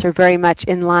comments are very much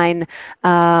in line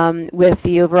with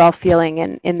the overall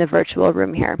feeling in the virtual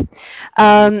room here.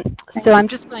 So I'm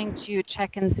just going to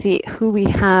check and see who we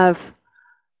have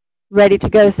ready to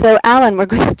go. So Alan, we're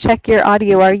going to check your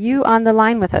audio. Are you on the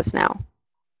line with us now?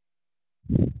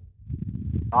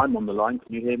 I'm on the line.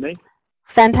 Can you hear me?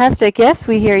 Fantastic. Yes,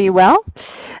 we hear you well.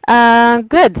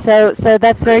 Good. So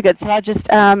that's very good. So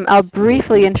I'll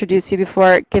briefly introduce you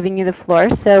before giving you the floor.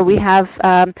 So we have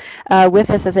with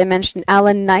us, as I mentioned,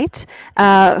 Alan Knight,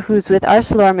 who's with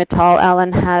ArcelorMittal.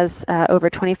 Alan has over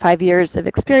 25 years of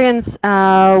experience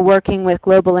working with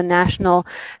global and national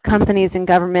companies and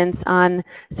governments on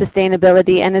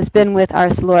sustainability, and has been with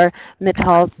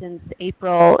ArcelorMittal since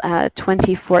April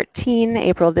 2014,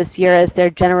 April this year, as their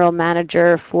general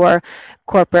manager for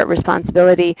corporate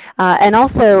responsibility, and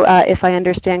also, if I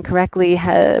understand correctly,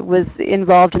 was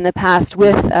involved in the past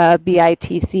with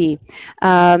BITC.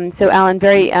 So Alan,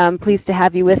 very pleased to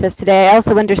have you with us today. I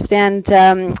also understand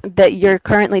that you're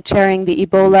currently chairing the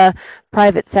Ebola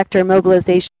Private Sector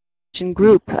Mobilization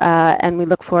Group, and we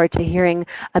look forward to hearing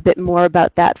a bit more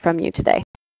about that from you today.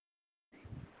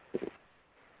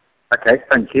 Okay,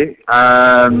 thank you.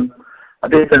 I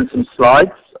did send some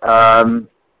slides.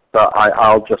 But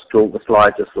I'll just talk the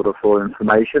slide just sort of for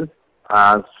information,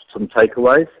 some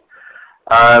takeaways.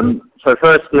 So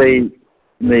firstly,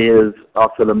 me as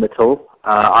ArcelorMittal,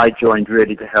 I joined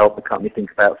really to help the company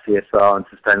think about CSR and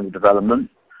sustainable development.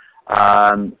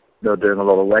 They're doing a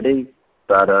lot already,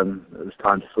 but it was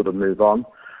time to sort of move on.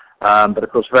 But of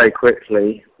course, very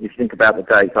quickly, if you think about the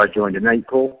dates, I joined in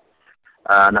April,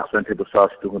 and that's when people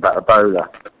started talking about Ebola.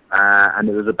 And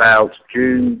it was about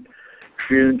June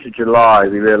to July,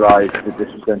 we realised that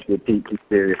this was going to be a deeply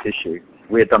serious issue.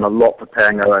 We had done a lot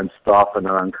preparing our own staff and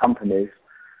our own companies,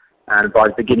 and by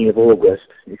the beginning of August,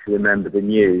 if you remember the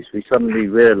news, we suddenly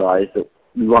realised that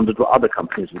we wondered what other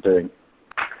companies were doing.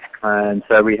 And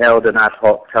so we held an ad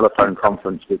hoc telephone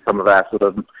conference with some of our sort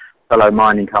of fellow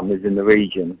mining companies in the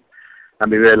region,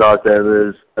 and we realised there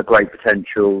was a great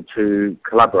potential to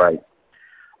collaborate.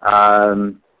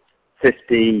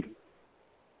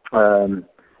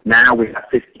 Now we have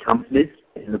 50 companies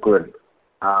in the group.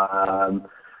 Half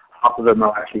of them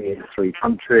are actually in 3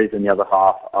 countries and the other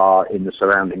half are in the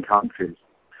surrounding countries.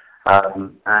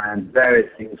 And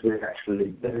various things we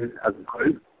actually do as a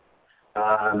group.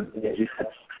 We've had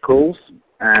calls,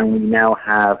 and we now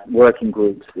have working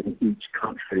groups in each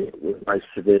country that were most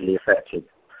severely affected.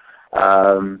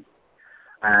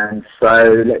 And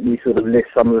so let me sort of list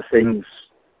some of the things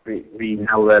we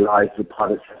now realise the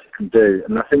private sector can do.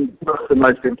 And I think that's the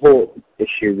most important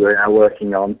issue we're now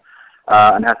working on,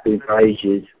 and have been for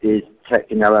ages, is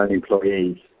protecting our own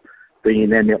employees, bringing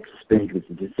them up to speed with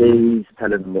the disease,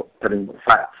 telling them what the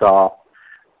facts are.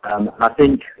 And I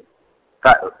think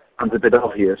that sounds a bit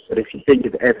obvious, but if you think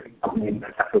of every company in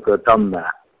West Africa had done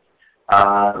that,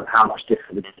 how much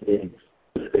different it is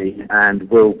to be and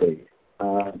will be.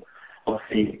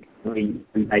 Obviously, we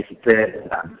make it clear to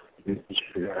them,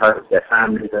 their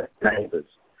families, their neighbours.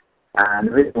 And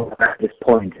the reason at this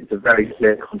point, it's a very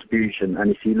clear contribution. And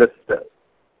if you look at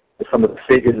some of the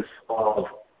figures of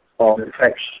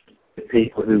infection, the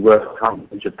people who work for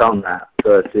companies have done that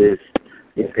versus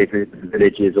people in the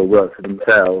villages or work for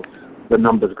themselves, the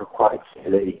numbers are quite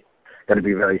clearly going to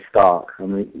be very stark. I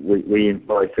mean, we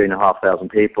employ 3,500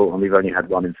 people and we've only had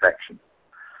one infection.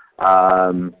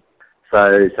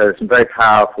 So some very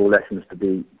powerful lessons to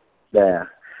be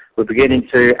there. We're beginning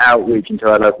to outreach into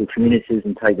our local communities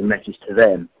and take the message to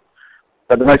them.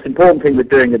 But the most important thing we're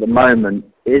doing at the moment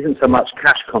isn't so much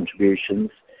cash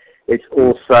contributions, it's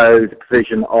also the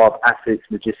provision of assets,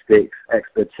 logistics,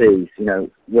 expertise. You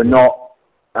know, we're not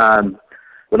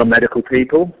medical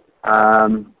people,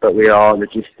 but we are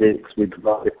logistics, we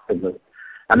provide equipment.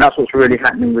 And that's what's really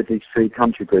happening with these 3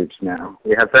 country groups now.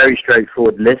 We have very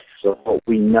straightforward lists of what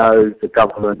we know the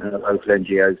government and the local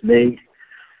NGOs need.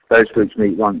 Those groups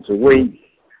meet once a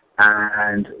week,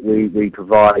 and we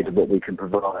provide what we can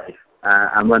provide.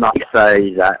 And when I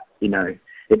say that, you know,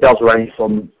 it does range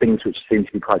from things which seem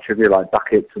to be quite trivial, like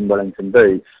buckets and Wellington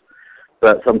boots,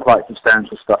 but some quite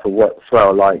substantial stuff as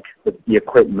well, like the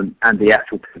equipment and the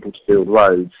actual people to build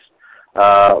roads.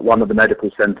 One of the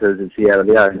medical centres in Sierra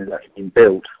Leone has actually been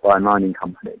built by a mining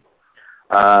company.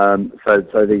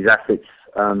 So these assets,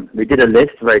 we did a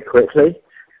list very quickly,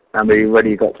 and we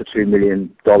already got to $2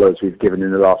 million we've given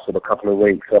in the last sort of couple of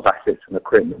weeks of assets and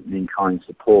equipment and in-kind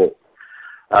support.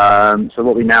 So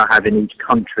what we now have in each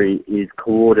country is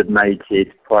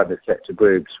coordinated private sector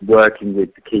groups working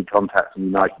with the key contacts in the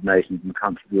United Nations and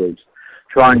country groups,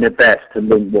 trying their best to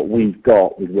link what we've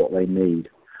got with what they need.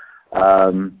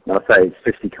 I'll say it's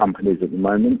 50 companies at the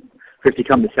moment. 50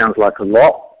 companies sounds like a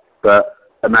lot, but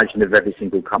imagine if every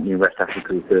single company in West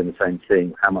Africa was doing the same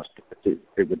thing, how much difference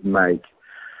it would make.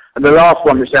 And the last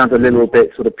one, which sounds a little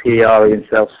bit sort of PR and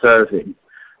self-serving,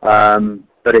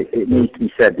 but it needs to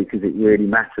be said because it really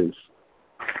matters,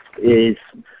 is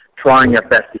trying our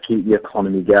best to keep the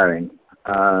economy going.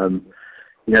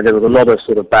 You know, there was a lot of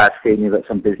sort of bad feeling that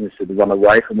some businesses had run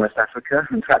away from West Africa.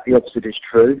 In fact, the opposite is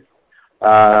true.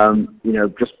 You know,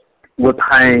 just we're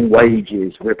paying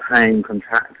wages, we're paying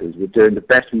contractors, we're doing the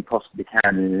best we possibly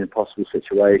can in an impossible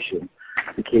situation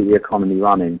to keep the economy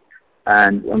running.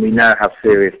 And we know how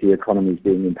serious the economy is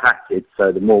being impacted,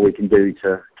 so the more we can do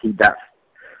to keep that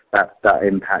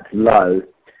impact low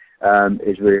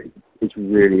is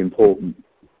really important.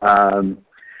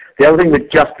 The other thing we're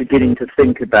just beginning to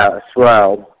think about as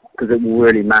well, because it will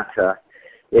really matter,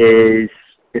 is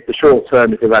if the short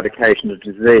term is eradication of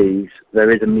disease,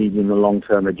 there is a medium and long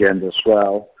term agenda as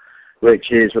well,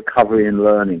 which is recovery and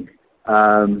learning.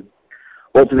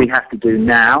 What do we have to do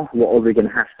now? What are we going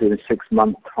to have to do in 6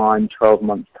 months' time, 12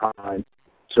 months' time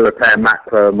to repair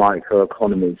macro and micro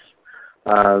economies?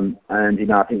 And you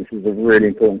know, I think this is a really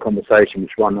important conversation,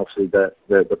 which one obviously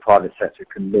the private sector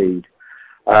can lead.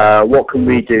 What can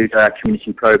we do to our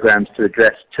community programs to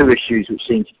address 2 issues which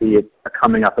seem to be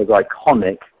coming up as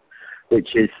iconic,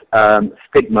 which is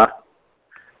stigma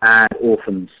and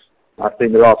orphans. I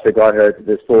think the last figure I heard is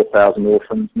there's 4,000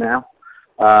 orphans now.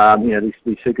 You know,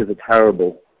 these figures are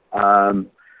terrible. And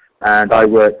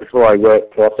before I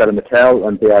worked for ArcelorMittal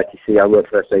and BITC, I worked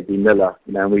for SAB Miller.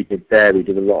 You know, and we did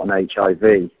a lot on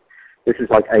HIV. This is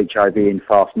like HIV in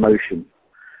fast motion.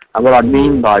 And what I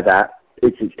mean by that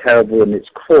is it's terrible and it's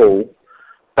cruel,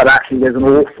 but actually there's an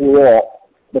awful lot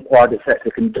the private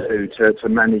sector can do to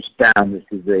manage down this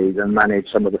disease and manage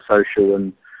some of the social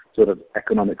and sort of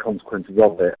economic consequences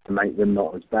of it to make them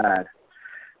not as bad.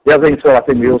 The other thing as well I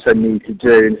think we also need to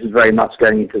do, and this is very much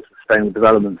going into the sustainable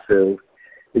development field,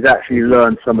 is actually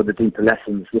learn some of the deeper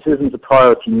lessons. This isn't a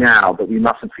priority now, but we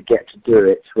mustn't forget to do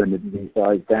it when the disease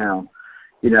dies down.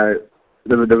 You know,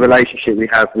 the relationship we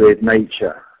have with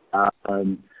nature.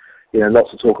 You know,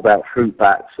 lots of talk about fruit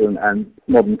bats and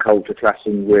modern culture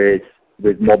clashing with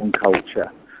modern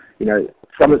culture. You know,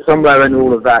 somewhere in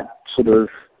all of that sort of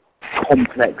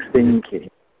complex thinking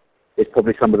is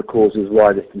probably some of the causes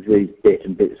why this disease bit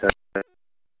and bits.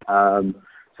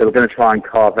 So we're going to try and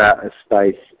carve out a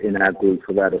space in our group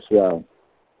for that as well.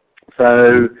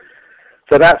 So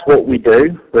So that's what we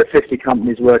do. We're 50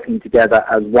 companies working together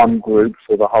as one group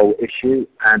for the whole issue,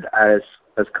 and as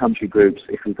country groups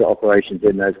if we've got operations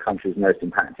in those countries most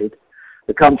impacted.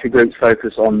 The country groups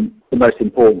focus on the most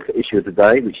important issue of the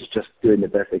day, which is just doing the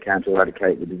best they can to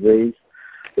eradicate the disease.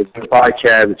 The supply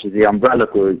chair, which is the umbrella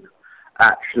group,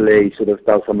 actually sort of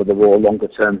does some of the more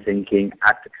longer-term thinking,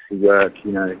 advocacy work.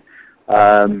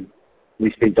 We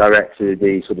speak direct to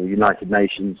the sort of United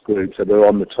Nations group, so we're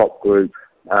on the top group,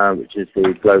 which is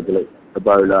the Global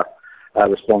Ebola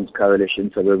Response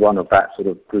Coalition. So we're one of that sort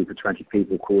of group of 20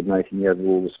 people coordinating the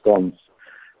overall response.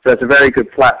 So it's a very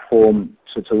good platform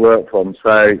to work from.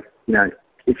 So,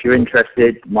 if you're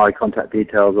interested, my contact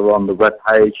details are on the web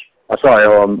page.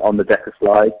 On the deck of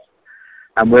slides.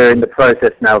 And we're in the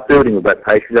process now of building a web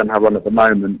page. We don't have one at the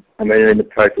moment, and we're in the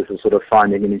process of sort of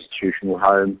finding an institutional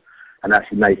home and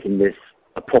actually making this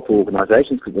a proper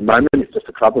organisation, because at the moment it's just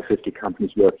a club of 50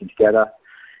 companies working together.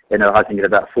 I think in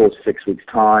about 4 to 6 weeks'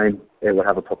 time, it will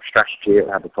have a proper strategy, it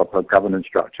will have a proper governance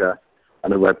structure,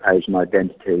 and a web page and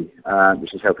identity,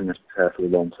 which is helping us prepare for the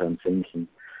long-term thinking.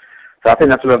 So I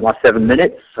think that's about my 7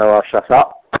 minutes, so I'll shut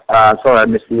up. Sorry I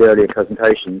missed the earlier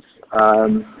presentations,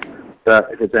 but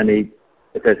if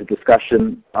there's a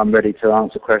discussion, I'm ready to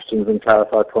answer questions and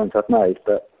clarify points I've made,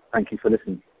 but thank you for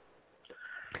listening.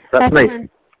 That's me.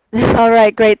 All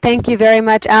right, great. Thank you very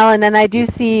much, Alan. And I do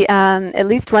see at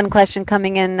least one question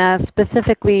coming in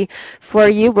specifically for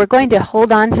you. We're going to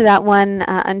hold on to that one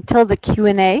until the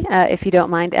Q&A, if you don't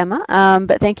mind, Emma.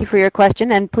 But thank you for your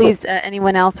question. And please,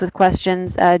 anyone else with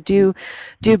questions, do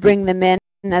bring them in,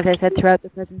 as I said, throughout the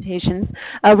presentations.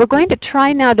 We're going to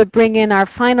try now to bring in our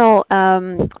final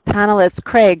panelist,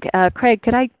 Craig. Craig,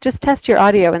 could I just test your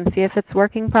audio and see if it's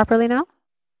working properly now?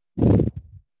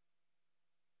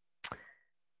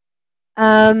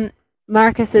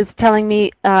 Marcus is telling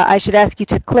me I should ask you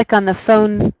to click on the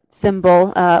phone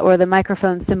symbol or the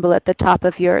microphone symbol at the top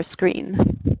of your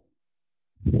screen.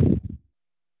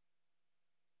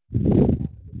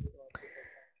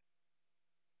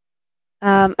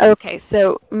 Okay,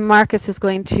 so Marcus is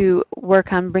going to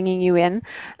work on bringing you in.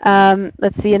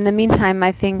 Let's see, in the meantime,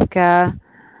 I think, let's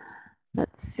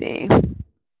see.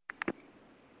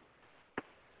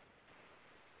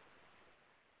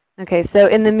 Okay, so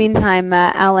in the meantime,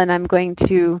 Alan, I'm going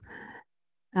to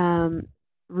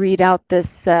read out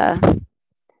this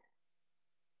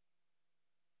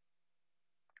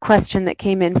question that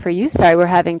came in for you. Sorry, we're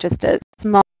having just a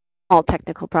small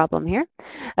technical problem here.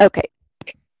 Okay.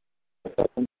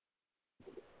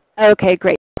 Okay,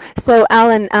 great. So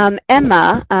Alan,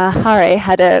 Emma Hare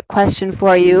had a question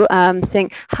for you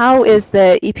saying, how is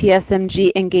the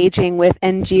EPSMG engaging with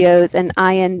NGOs and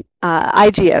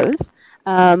IGOs?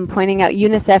 Pointing out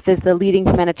UNICEF is the leading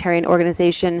humanitarian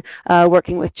organization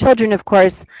working with children, of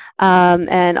course,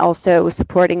 and also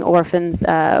supporting orphans,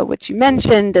 which you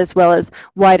mentioned, as well as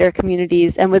wider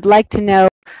communities, and would like to know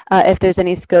if there's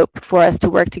any scope for us to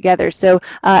work together. So,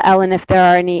 Alan, if there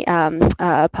are any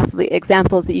possibly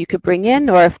examples that you could bring in,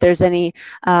 or if there's any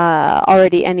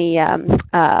already any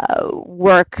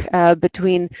work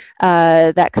between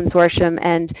that consortium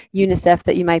and UNICEF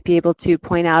that you might be able to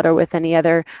point out, or with any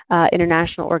other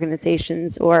international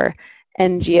organizations or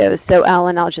NGOs. So,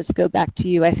 Alan, I'll just go back to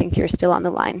you. I think you're still on the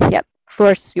line. Yep,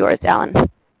 floor's yours, Alan.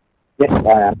 Yes,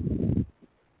 I am.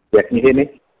 Yeah, can you hear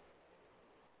me?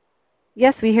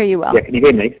 Yes, we hear you well. Yeah, can you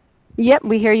hear me? Yep,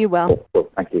 we hear you well.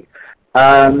 Cool, thank you.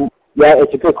 Yeah,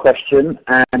 it's a good question,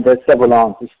 and there's several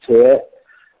answers to it.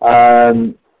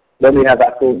 When we have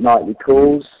our fortnightly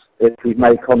calls, if we've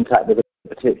made contact with a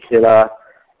particular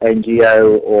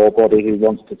NGO or body who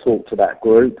wants to talk to that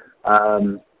group,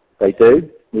 they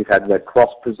do. We've had Red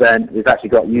Cross present. We've actually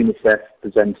got UNICEF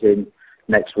presenting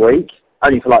next week,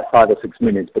 only for like 5 or 6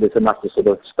 minutes, but it's enough to sort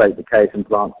of state the case and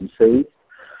plant some seeds.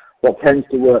 What tends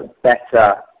to work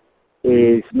better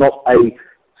is not a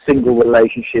single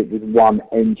relationship with one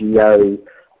NGO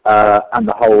and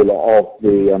the whole of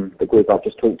the group I've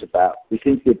just talked about. We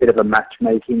seem to be a bit of a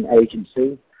matchmaking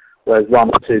agency, whereas 1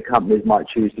 or 2 companies might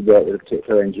choose to work with a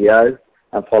particular NGO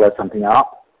and follow something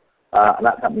up, and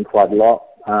that's happening quite a lot.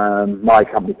 My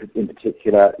company in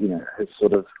particular, has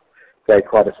sort of gave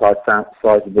quite a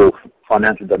sizable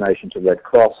financial donation to Red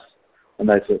Cross, and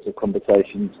those sorts of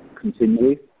conversations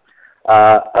continue.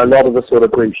 A lot of the sort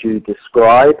of groups you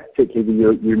describe,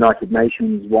 particularly the United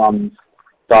Nations ones,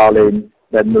 dial in.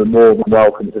 They're more than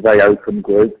welcome. It's a very open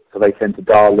group, so they tend to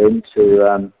dial in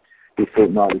to these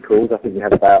fortnightly calls. I think we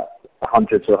have about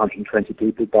 100 to 120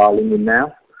 people dialing in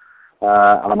now,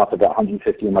 and I'm up to about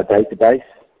 150 on my database.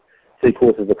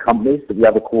 3/4 of the companies, but the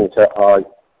other quarter are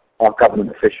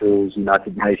government officials,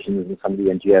 United Nations, and some of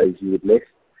the NGOs you would list.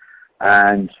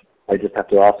 and they just have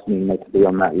to ask me to be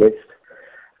on that list.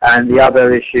 And the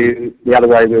other issue, the other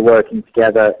way we're working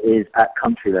together is at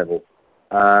country level.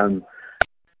 At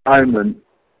the moment,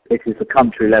 it is the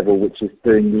country level which is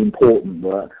doing the important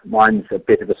work. Mine's a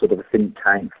bit of a sort of a think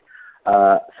tank,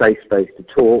 safe space to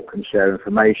talk and share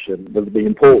information. But the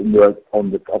important work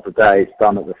of the day is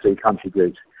done at the 3 country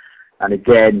groups. And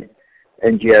again,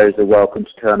 NGOs are welcome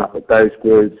to turn up at those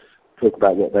groups, talk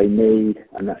about what they need,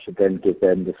 and that should then give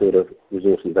them the sort of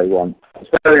resources they want. It's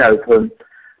very open,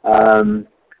 and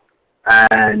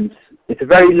it's a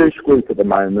very loose group at the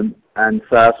moment, and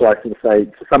so that's why I sort of say,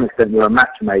 to some extent, we're a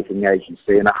matchmaking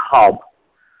agency and a hub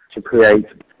to create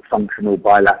functional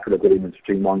bilateral agreements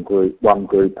between one group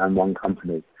and one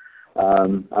company.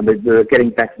 And we're getting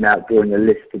better now at drawing a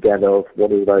list together of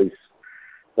what all those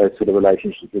sort of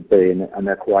relationships would be, and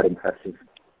they're quite impressive.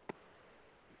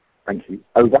 Thank you.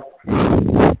 Over.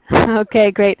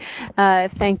 Okay, great.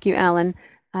 Thank you, Alan.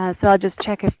 So I'll just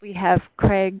check if we have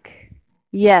Craig.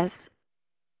 Yes.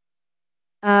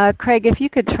 Craig, if you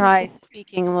could try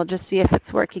speaking, and we'll just see if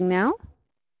it's working now.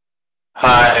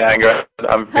 Hi, Angela.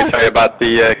 I'm very sorry about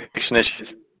the connection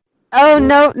issues. Oh,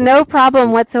 no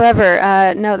problem whatsoever.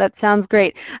 No, that sounds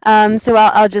great. So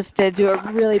I'll just do a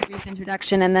really brief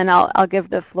introduction, and then I'll give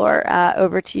the floor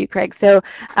over to you, Craig. So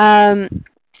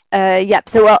yep.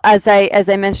 So as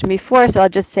I mentioned before, so I'll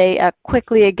just say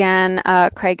quickly again.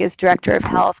 Craig is Director of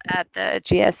Health at the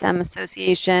GSM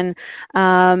Association,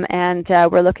 and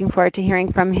we're looking forward to hearing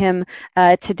from him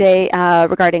today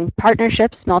regarding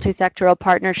partnerships, multi-sectoral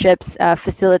partnerships,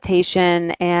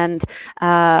 facilitation, and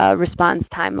response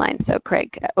timeline. So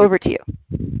Craig, over to you.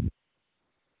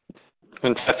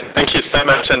 Fantastic. Thank you so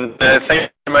much, and thank you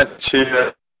so much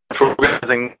for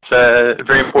organizing a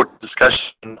very important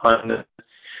discussion on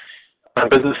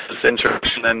business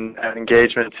interaction and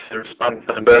engagement in response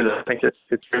to Ebola. I think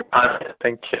it's very powerful. I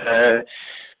think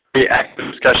very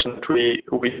active discussion that we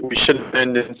should have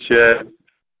turned into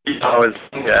 8 hours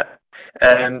longer.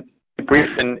 And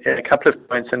brief in a couple of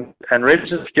points and really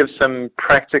just give some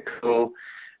practical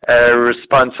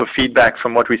response or feedback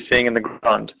from what we're seeing in the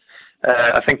ground.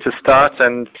 I think to start,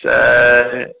 and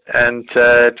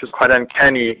it was quite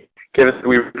uncanny, given that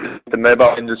we were in the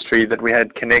mobile industry, that we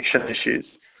had connection issues.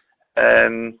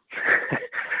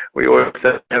 We always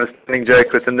have a standing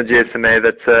joke within the GSMA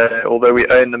that although we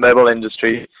own the mobile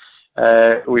industry,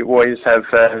 we always have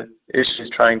issues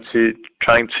trying to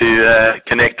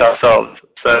connect ourselves.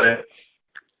 So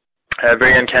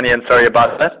very uncanny, and sorry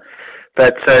about that.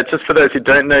 But just for those who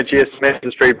don't know GSMA,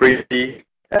 just very briefly,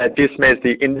 GSMA is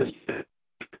the industry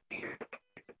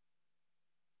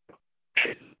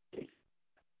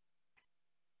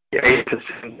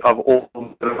of all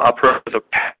operators of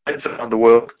pads around the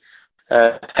world,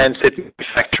 handset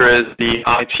manufacturers, the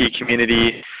IT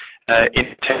community,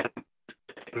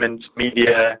 entertainment,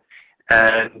 media,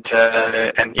 and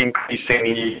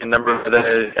increasingly a number of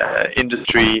other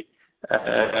industry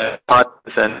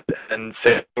partners and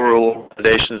several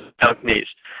organizations and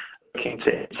companies looking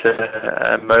to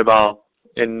enter mobile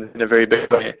in a very big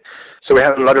way. So we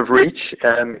have a lot of reach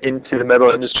into the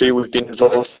mobile industry. We've been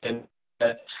involved in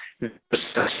to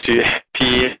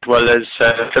Haiti as well as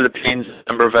Philippines, a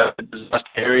number of other disaster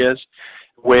areas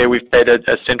where we've played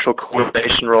a central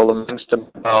coordination role amongst the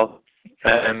mobile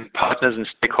partners and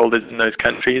stakeholders in those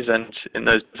countries and in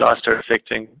those disaster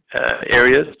affecting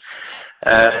areas.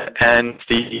 And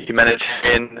the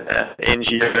humanitarian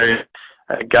NGO,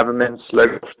 governments,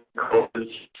 local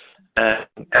stakeholders, and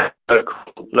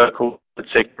local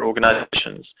sector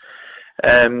organizations.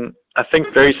 I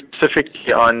think very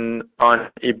specifically on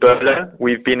Ebola,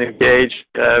 we've been engaged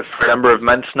for a number of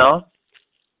months now,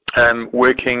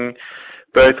 working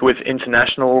both with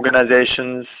international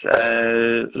organizations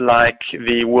like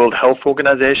the World Health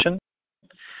Organization,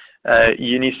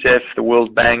 UNICEF, the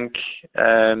World Bank,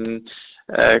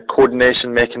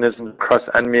 coordination mechanisms across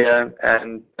UNMEER,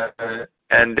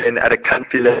 and then at a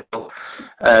country level,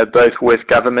 both with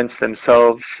governments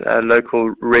themselves,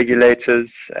 local regulators,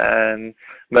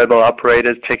 mobile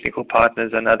operators, technical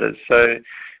partners, and others. So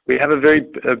we have a very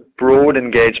broad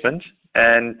engagement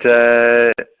and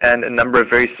a number of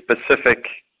very specific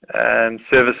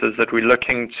services that we're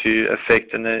looking to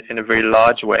affect in a very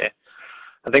large way.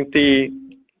 I think the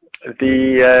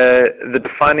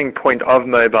defining point of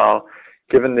mobile,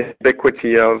 given the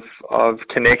ubiquity of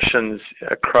connections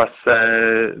across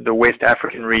the West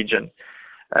African region,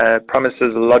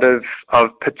 promises a lot of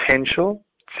potential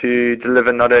to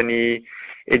deliver not only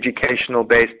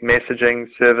educational-based messaging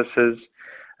services,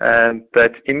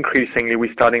 but increasingly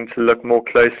we're starting to look more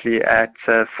closely at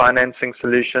financing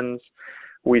solutions.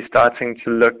 We're starting to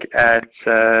look at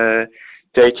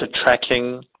data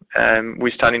tracking.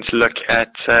 We're starting to look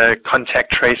at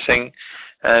contact tracing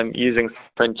using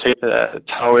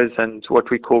towers and what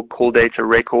we call data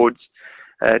records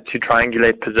to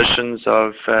triangulate positions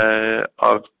of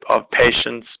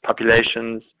patients,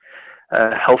 populations,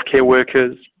 healthcare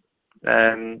workers.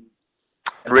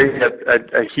 Really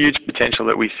a huge potential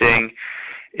that we're seeing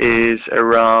is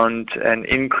around an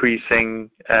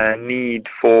increasing need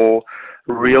for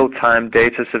real-time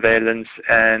data surveillance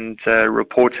and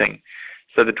reporting,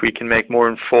 so that we can make more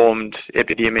informed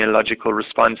epidemiological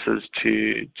responses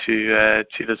to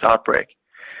this outbreak.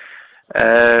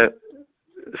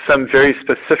 Some very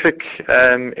specific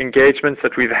engagements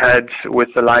that we've had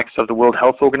with the likes of the World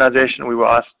Health Organization. We were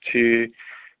asked to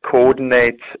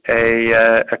coordinate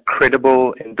a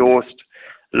credible, endorsed,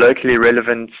 locally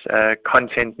relevant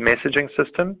content messaging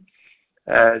system.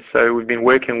 So we've been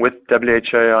working with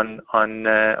WHO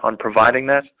on providing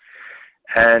that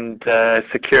and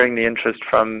securing the interest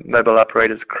from mobile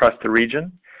operators across the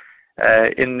region.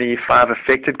 In the 5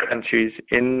 affected countries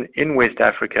in West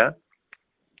Africa,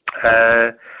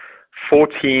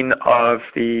 14 of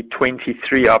the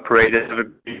 23 operators have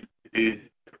agreed to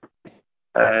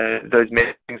those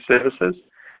messaging services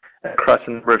across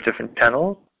a number of different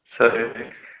channels. So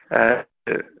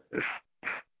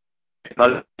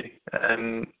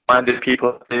minded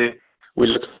people who we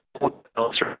look for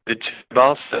also related to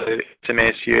mobile, so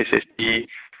SMS, USSD,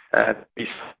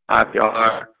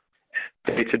 IPR,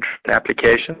 data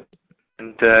application,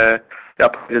 and the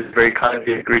operators very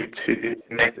kindly agreed to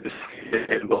make this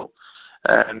available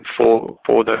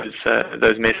for those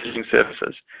messaging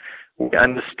services. We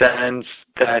understand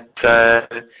that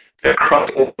across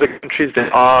all the countries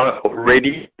there are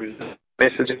already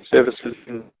messaging services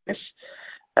in place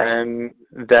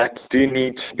that do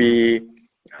need to be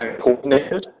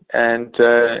coordinated and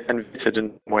vetted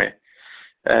in some way.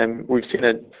 We've seen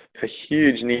a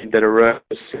huge need that arose,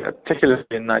 particularly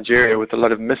in Nigeria, with a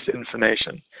lot of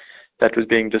misinformation that was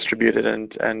being distributed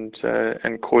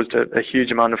and caused a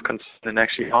huge amount of concern and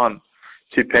actually harm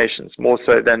to patients, more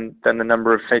so than the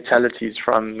number of fatalities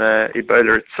from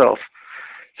Ebola itself.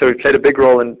 So we played a big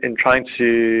role in trying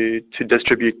to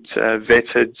distribute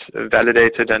vetted,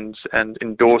 validated, and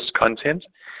endorsed content.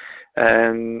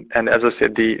 And as I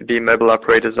said, the mobile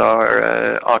operators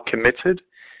are committed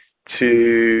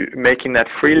to making that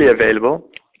freely available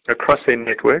across their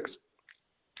networks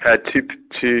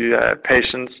to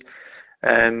patients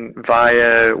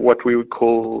via what we would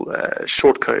call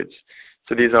short codes.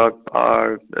 So these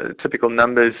are typical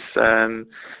numbers, a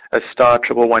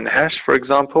 *111#, for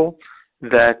example,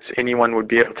 that anyone would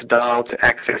be able to dial to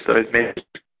access those messages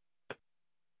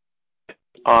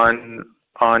on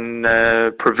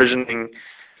provisioning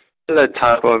similar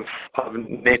type of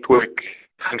network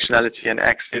functionality and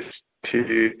access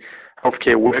to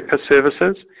healthcare worker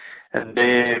services. And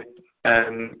there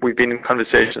we've been in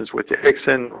conversations with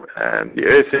Ericsson, the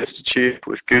Earth Institute,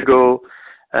 with Google,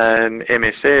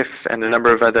 MSF, and a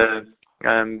number of other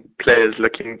players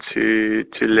looking to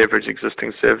leverage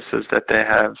existing services that they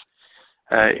have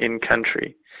in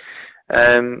country.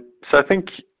 So I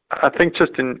think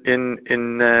just in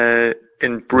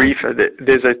brief,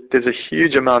 there's a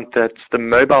huge amount that the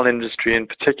mobile industry in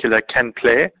particular can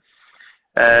play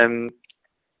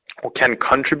or can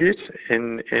contribute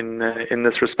in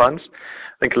this response.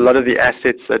 I think a lot of the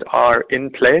assets that are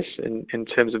in place in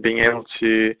terms of being able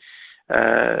to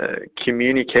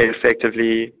communicate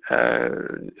effectively,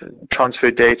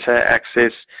 transfer data,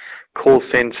 access call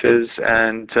centers,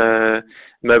 and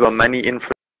mobile money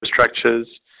infrastructures.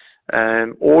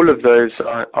 All of those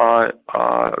are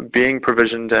being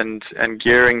provisioned and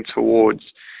gearing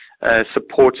towards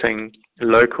supporting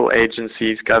local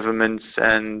agencies, governments,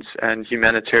 and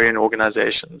humanitarian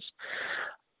organizations.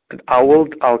 And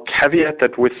I'll caveat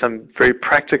that with some very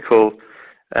practical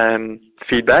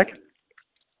feedback,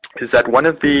 is that one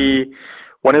of the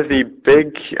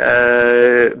big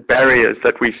barriers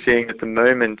that we're seeing at the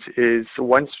moment is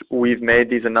once we've made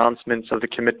these announcements of the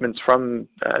commitments from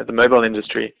the mobile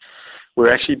industry,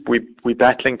 we're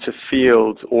battling to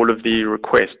field all of the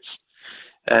requests.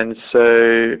 And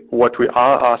so what we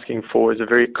are asking for is a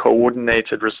very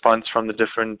coordinated response from the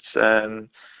different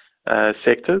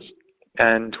sectors,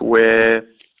 and where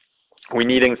we're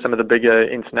needing some of the bigger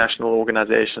international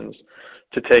organizations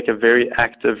to take a very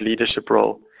active leadership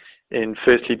role in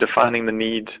firstly defining the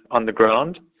need on the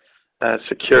ground,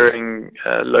 securing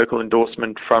local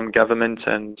endorsement from government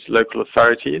and local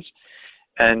authorities,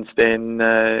 and then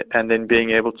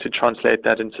being able to translate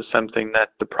that into something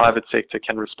that the private sector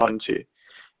can respond to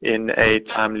in a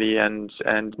timely and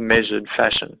measured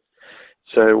fashion.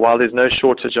 So while there's no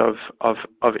shortage of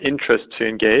interest to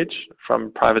engage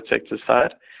from private sector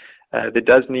side, there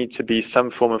does need to be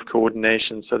some form of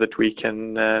coordination so that we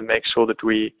can make sure that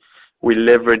we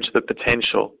leverage the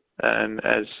potential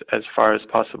as far as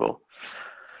possible.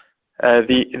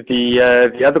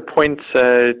 The other point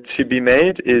to be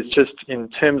made is just in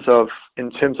terms of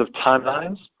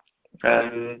timelines,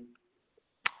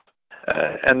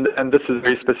 and this is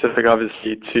very specific,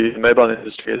 obviously, to the mobile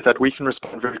industry, is that we can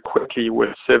respond very quickly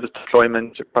with service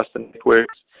deployment across the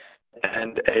networks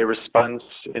and a response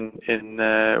in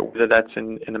whether that's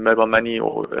in a mobile money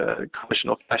or a commission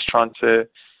or cash transfer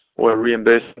or a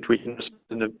reimbursement. We can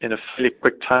respond in a fairly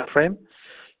quick time frame,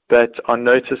 but are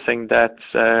noticing that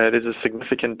there's a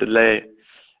significant delay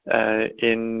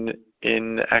in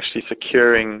actually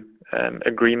securing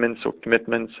agreements or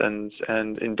commitments and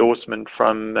endorsement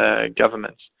from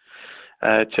governments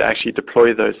to actually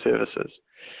deploy those services.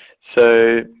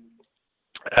 So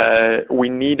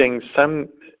we're needing some,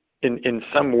 in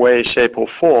some way, shape or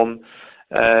form,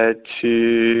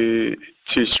 to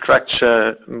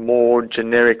structure more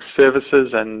generic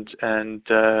services and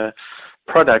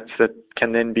products that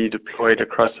can then be deployed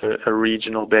across a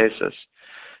regional basis.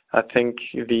 I think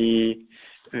the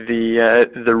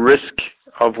risk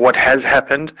of what has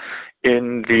happened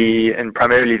in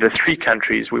primarily the 3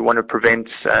 countries we want to prevent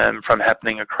from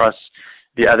happening across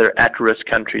the other at-risk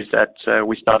countries that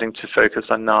we're starting to focus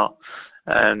on now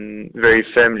very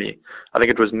firmly. I think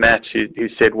it was Matt who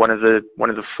said one of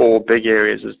the 4 big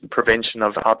areas is the prevention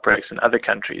of outbreaks in other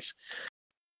countries,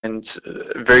 and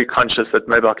very conscious that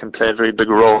mobile can play a very big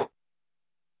role.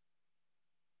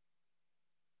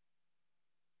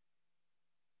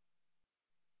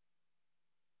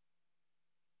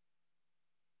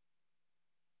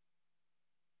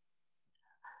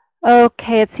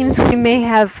 Okay, it seems we may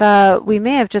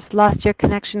have just lost your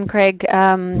connection, Craig.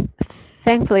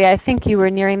 Thankfully, I think you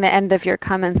were nearing the end of your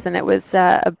comments, and it was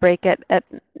a break at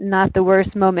not the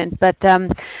worst moment. But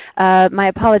my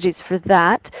apologies for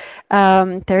that.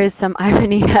 There is some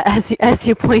irony, as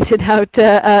you pointed out,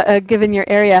 given your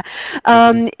area.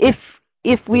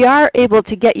 If we are able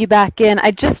to get you back in, I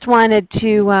just wanted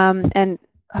to, and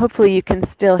hopefully you can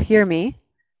still hear me.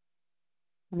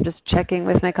 I'm just checking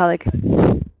with my colleague.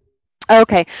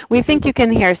 Okay, we think you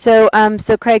can hear. So,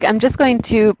 so Craig, I'm just going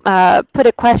to put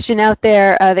a question out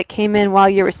there that came in while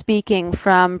you were speaking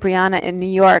from Brianna in New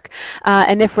York.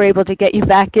 And if we're able to get you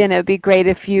back in, it would be great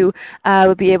if you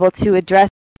would be able to address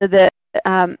the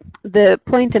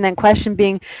point and then question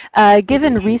being,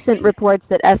 given recent reports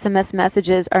that SMS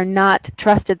messages are not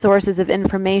trusted sources of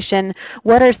information,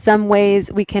 what are some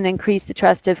ways we can increase the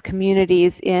trust of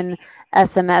communities in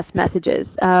SMS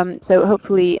messages? So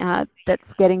hopefully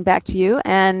that's getting back to you,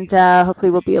 and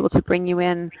hopefully we'll be able to bring you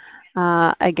in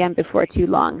again before too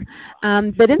long.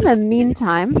 But in the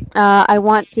meantime, I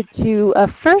wanted to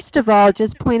first of all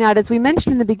just point out, as we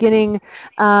mentioned in the beginning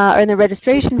or in the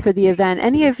registration for the event,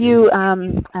 any of you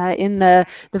in the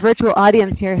virtual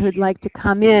audience here who'd like to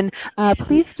come in,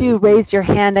 please do raise your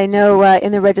hand. I know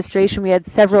in the registration we had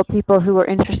several people who were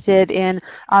interested in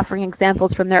offering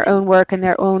examples from their own work and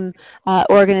their own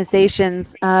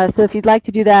organizations. So if you'd like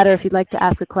to do that, or if you'd like to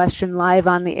ask a question live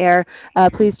on the air,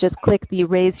 please just click the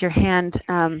raise your hand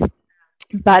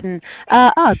button.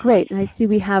 Oh, great. I see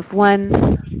we have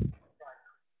one.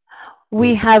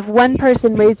 We have one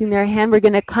person raising their hand. We're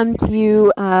going to come to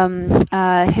you,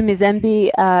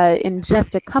 Himizembe, in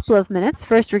just a couple of minutes.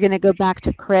 First, we're going to go back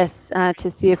to Chris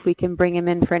to see if we can bring him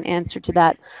in for an answer to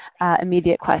that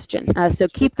immediate question. So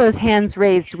keep those hands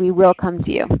raised. We will come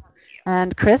to you.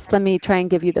 And Chris, let me try and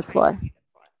give you the floor.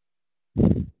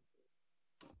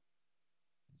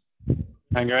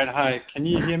 Hi, can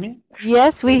you hear me?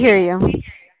 Yes, we hear you.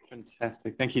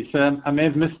 Fantastic, thank you. So I may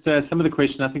have missed some of the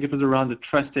question. I think it was around the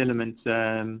trust element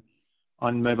on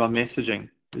mobile messaging.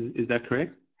 Is that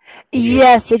correct?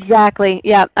 Yes, exactly.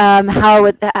 Yeah, how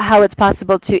it's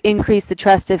possible to increase the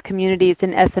trust of communities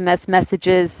in SMS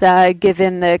messages,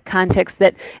 given the context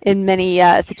that in many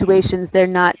situations they're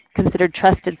not considered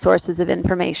trusted sources of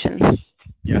information.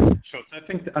 Yeah, sure. So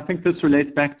I think this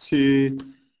relates back to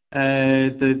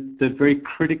the very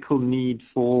critical need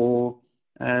for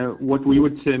what we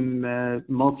would term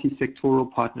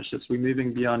multi-sectoral partnerships. We're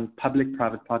moving beyond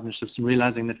public-private partnerships and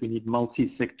realizing that we need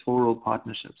multi-sectoral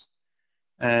partnerships.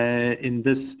 In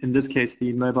this case,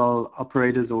 the mobile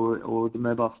operators or the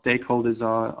mobile stakeholders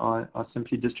are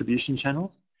simply distribution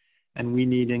channels, and we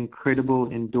need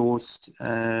incredible endorsed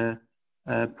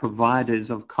providers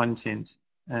of content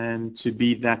to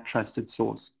be that trusted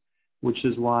source, which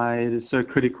is why it is so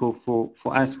critical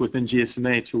for us within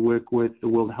GSMA to work with the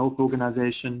World Health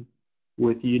Organization,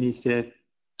 with UNICEF,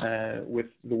 with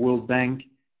the World Bank,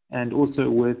 and also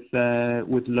with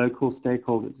local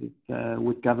stakeholders,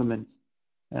 with governments.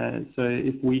 So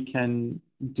if we can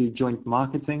do joint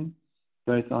marketing,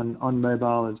 both on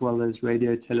mobile as well as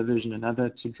radio, television, and other,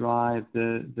 to drive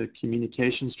the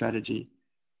communication strategy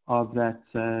of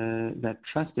that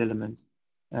trust element,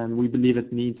 we believe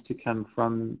it needs to come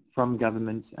from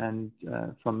governments and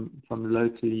from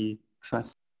locally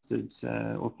trusted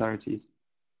authorities.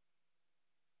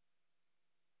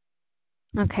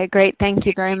 Okay, great. Thank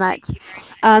you very much.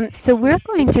 So we're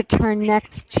going to turn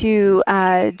next to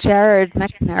Jared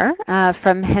Mechner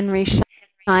from Henry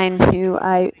Schein, who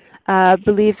I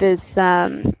believe is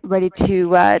ready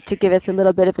to give us a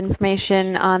little bit of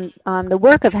information on the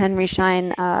work of Henry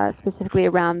Schein, specifically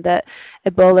around the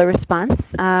Ebola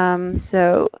response.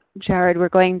 So Jared, we're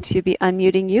going to be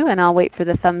unmuting you, and I'll wait for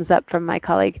the thumbs up from my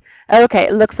colleague. Okay,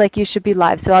 it looks like you should be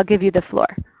live, so I'll give you the floor.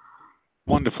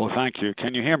 Wonderful, thank you.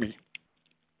 Can you hear me?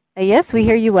 Yes, we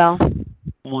hear you well.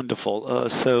 Wonderful.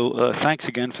 Thanks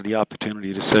again for the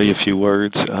opportunity to say a few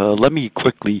words. Let me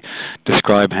quickly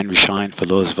describe Henry Schein for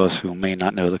those of us who may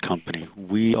not know the company.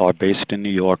 We are based in New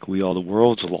York. We are the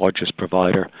world's largest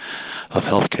provider of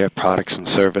healthcare products and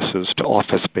services to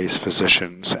office-based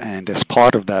physicians. And as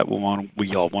part of that,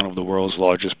 we are one of the world's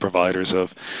largest providers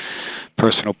of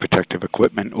personal protective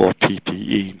equipment, or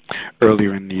PPE.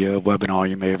 Earlier in the webinar,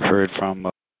 you may have heard from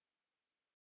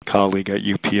colleague at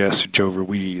UPS, Joe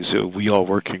Ruiz. We are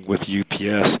working with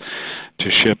UPS to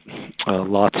ship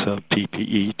lots of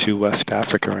PPE to West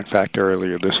Africa. In fact,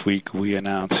 earlier this week we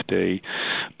announced a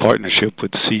partnership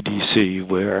with CDC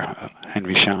where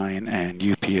Henry Schein and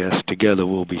UPS together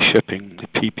will be shipping the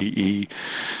PPE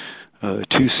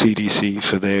to CDC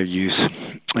for their use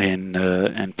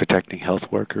in protecting health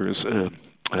workers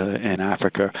in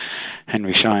Africa.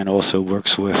 Henry Schein also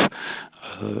works with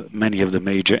many of the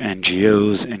major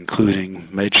NGOs, including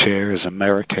MedShares,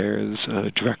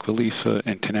 AmeriCares, Direct Relief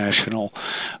International,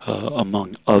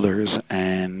 among others.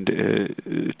 And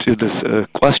to this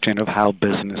question of how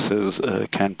businesses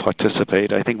can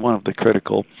participate, I think one of the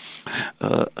critical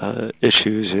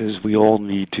issues is we all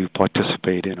need to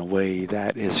participate in a way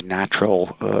that is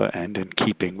natural and in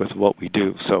keeping with what we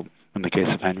do. So in the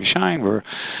case of Henry Schein, we're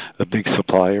a big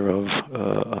supplier of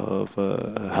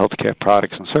healthcare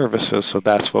products and services, so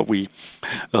that's what we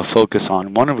focus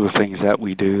on. One of the things that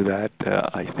we do that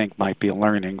I think might be a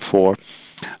learning for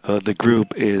the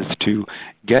group is to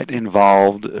get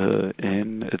involved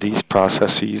in these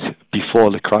processes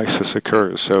before the crisis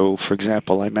occurs. So, for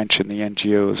example, I mentioned the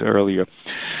NGOs earlier.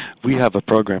 We have a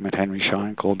program at Henry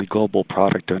Schein called the Global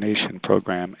Product Donation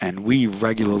Program, and we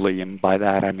regularly, and by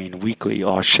that I mean weekly,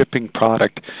 are shipping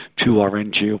product to our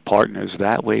NGO partners.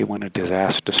 That way, when a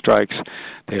disaster strikes,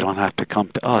 they don't have to come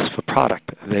to us for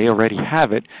product. They already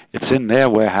have it. It's in their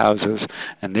warehouses,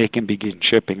 and they can begin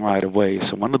shipping right away.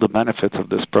 So one of the benefits of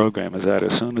this program is that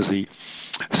as soon as the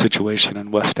situation in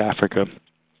West Africa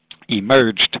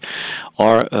emerged,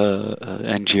 our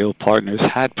NGO partners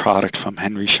had product from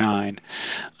Henry Schein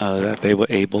that they were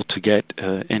able to get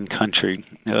in country.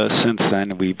 Since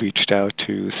then, we've reached out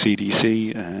to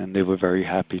CDC, and they were very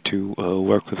happy to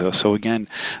work with us. So again,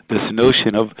 this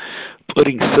notion of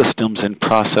putting systems and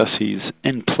processes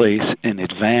in place in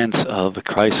advance of a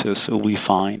crisis, we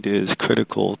find is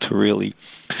critical to really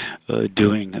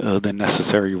doing the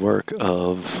necessary work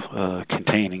of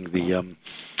containing the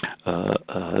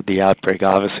outbreak.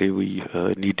 Obviously, we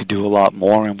need to do a lot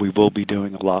more, and we will be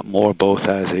doing a lot more, both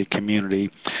as a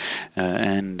community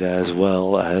and as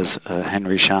well as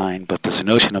Henry Schein. But there's a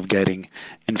notion of getting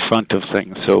in front of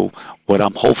things. So what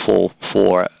I'm hopeful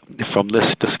for from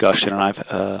this discussion, and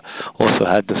I've also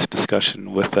had this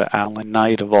discussion with Alan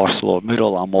Knight of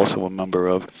ArcelorMittal. I'm also a member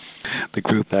of the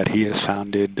group that he has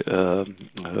founded,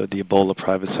 the Ebola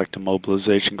Private Sector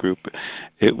Mobilization Group.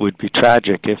 It would be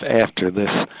tragic if after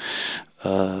this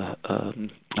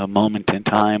a moment in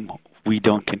time we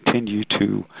don't continue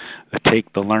to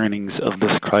take the learnings of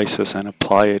this crisis and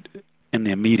apply it in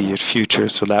the immediate future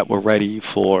so that we're ready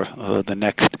for the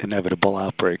next inevitable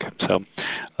outbreak. So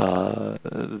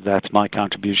that's my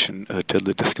contribution to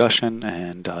the discussion,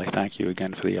 and I thank you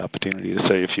again for the opportunity to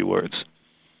say a few words.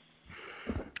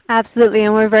 Absolutely,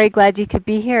 and we're very glad you could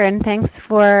be here, and thanks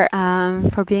for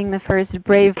being the first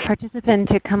brave participant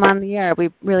to come on the air. We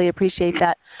really appreciate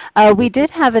that. We did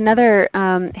have another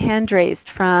hand raised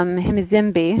from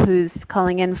Himizimbi, who's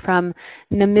calling in from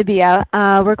Namibia.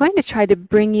 We're going to try to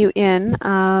bring you in.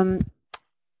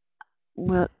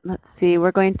 Well, let's see.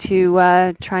 We're going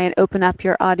to try and open up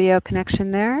your audio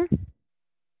connection there.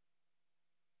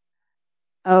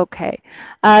 Okay.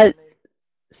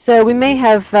 So we may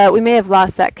have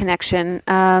lost that connection.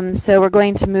 So we're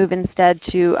going to move instead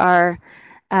to our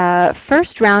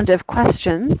first round of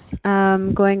questions,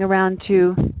 going around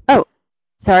to, oh,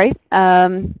 sorry,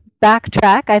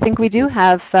 backtrack. I think we do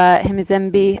have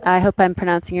Himizembe, I hope I'm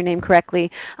pronouncing your name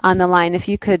correctly, on the line. If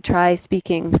you could try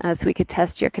speaking so we could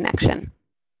test your connection.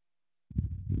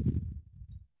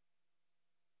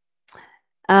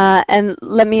 And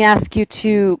let me ask you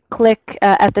to click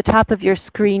at the top of your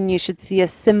screen. You should see a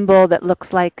symbol that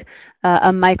looks like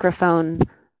a microphone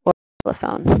or a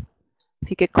telephone. If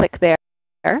you could click there,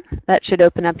 that should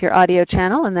open up your audio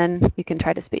channel, and then you can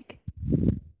try to speak.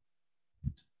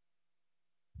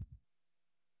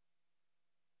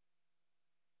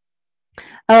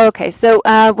 Okay, so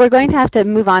we're going to have to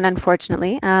move on,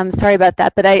 unfortunately. Sorry about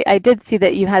that, but I did see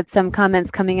that you had some comments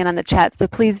coming in on the chat, so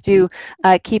please do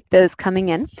keep those coming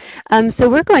in. So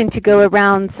we're going to go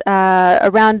around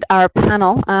our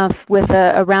panel with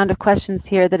a round of questions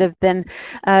here that have been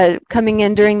coming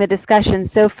in during the discussion.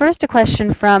 So first, a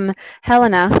question from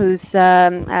Helena, who's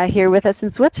here with us in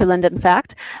Switzerland, in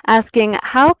fact, asking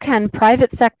how can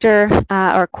private sector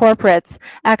or corporates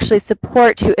actually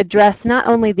support to address not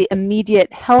only the immediate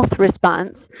health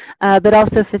response, but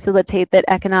also facilitate that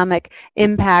economic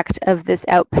impact of this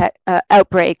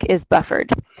outbreak is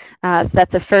buffered. So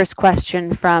that's a first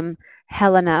question from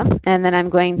Helena, and then I'm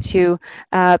going to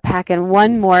pack in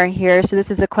one more here. So this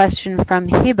is a question from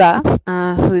Hiba,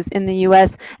 who's in the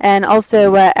US, and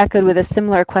also echoed with a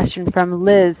similar question from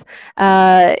Liz.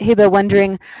 Hiba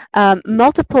wondering,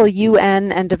 multiple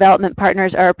UN and development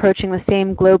partners are approaching the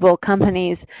same global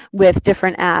companies with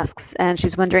different asks, and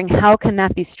she's wondering how can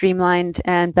that be streamlined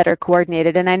and better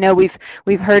coordinated. And I know we've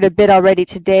heard a bit already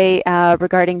today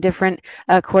regarding different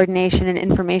coordination and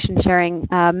information sharing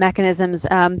mechanisms,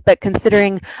 but considering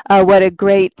what a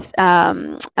great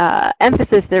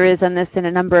emphasis there is on this in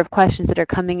a number of questions that are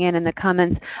coming in the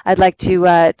comments, I'd like to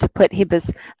put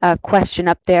Hiba's question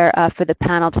up there for the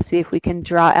panel to see if we can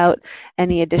draw out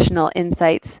any additional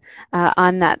insights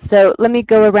on that. So let me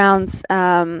go around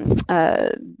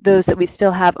those that we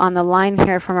still have on the line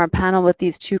here from our panel with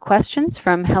these two questions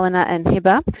from Helena and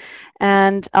Hiba.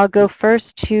 And I'll go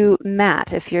first to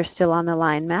Matt, if you're still on the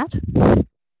line, Matt.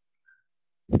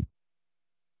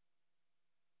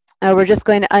 We're just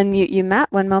going to unmute you,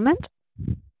 Matt. One moment.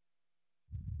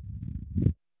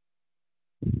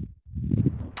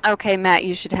 Okay, Matt,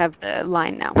 you should have the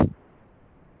line now.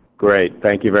 Great,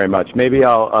 thank you very much. Maybe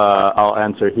I'll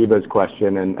answer Hiba's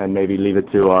question and maybe leave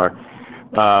it to our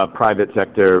private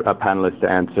sector panelists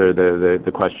to answer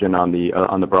the question on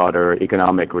the broader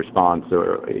economic response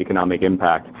or economic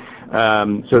impact.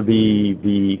 So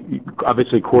the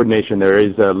obviously coordination, there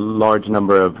is a large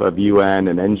number of UN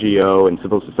and NGO and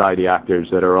civil society actors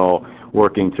that are all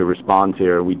working to respond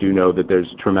here. We do know that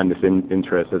there's tremendous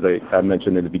interest, as I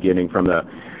mentioned in the beginning, from the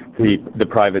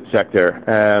private sector.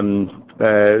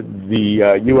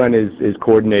 The UN is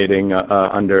coordinating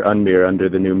under UNMEER, under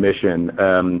the new mission,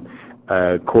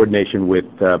 coordination with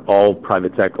all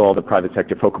the private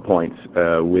sector focal points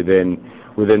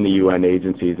within the UN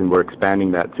agencies, and we're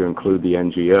expanding that to include the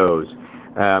NGOs.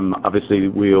 Obviously,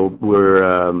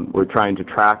 we're trying to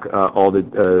track all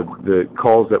the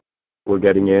calls that we're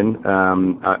getting in.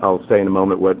 I'll say in a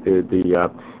moment what the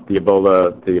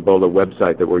Ebola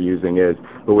website that we're using is,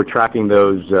 but we're tracking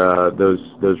those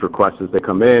requests as they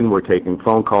come in. We're taking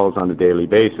phone calls on a daily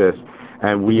basis,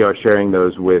 and we are sharing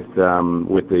those with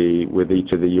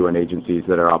each of the UN agencies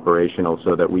that are operational,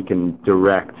 so that we can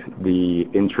direct the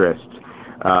interest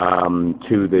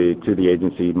to the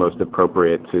agency most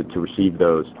appropriate to receive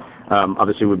those.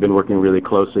 Obviously, we've been working really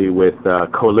closely with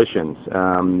coalitions.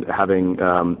 Having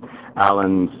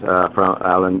Alan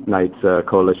Knight's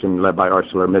coalition led by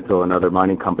ArcelorMittal and other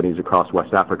mining companies across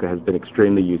West Africa has been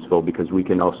extremely useful, because we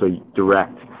can also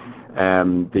direct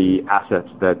the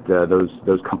assets that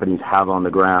those companies have on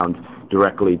the ground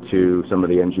directly to some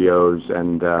of the NGOs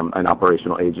and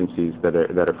operational agencies that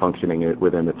are functioning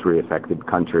within the 3 affected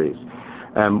countries.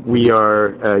 We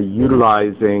are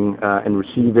utilizing and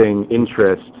receiving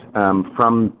interest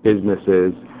from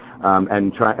businesses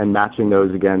and matching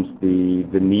those against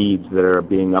the needs that are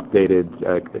being updated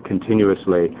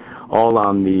continuously, all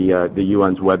on the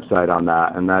UN's website on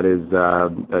that, and that is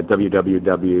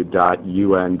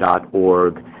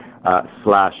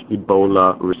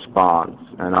www.un.org/Ebola response.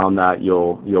 And on that,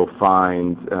 you'll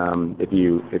find, if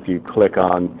you click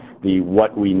on the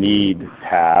What We Need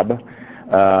tab,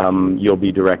 you'll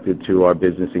be directed to our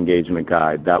business engagement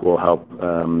guide. That will help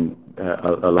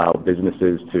allow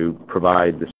businesses to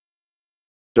provide the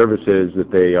services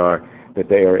that they are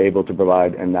able to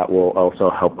provide, and that will also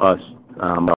help us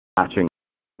matching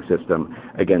system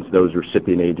against those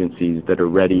recipient agencies that are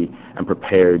ready and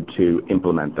prepared to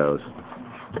implement those.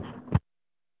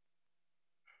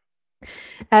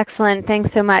 Excellent.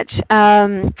 Thanks so much.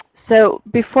 So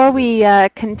before we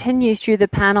continue through the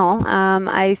panel,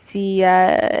 I see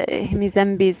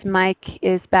Himizembe's mic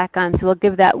is back on, so we'll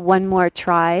give that one more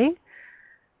try.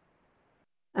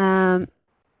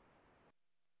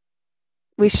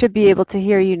 We should be able to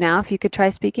hear you now. If you could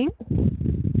try speaking.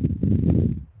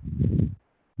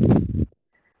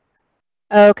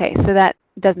 Okay, so that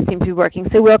doesn't seem to be working.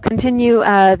 So we'll continue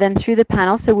then through the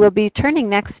panel. So we'll be turning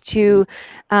next to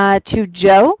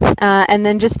Joe, and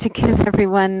then just to give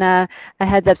everyone a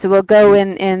heads up, so we'll go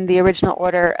in the original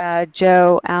order: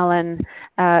 Joe, Alan,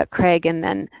 Craig, and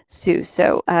then Sue.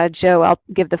 So Joe, I'll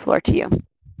give the floor to you.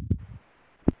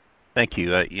 Thank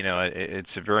you. You know,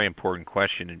 it's a very important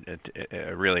question,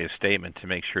 really a statement to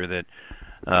make sure that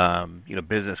you know,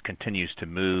 business continues to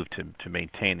move to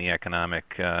maintain the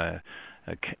economics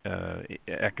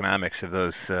of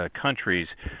those countries.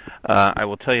 I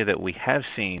will tell you that we have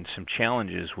seen some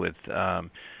challenges with the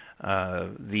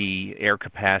air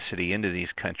capacity into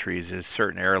these countries, as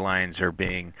certain airlines are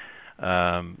being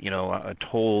you know,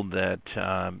 told that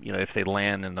you know, if they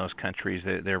land in those countries,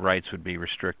 their rights would be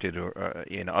restricted or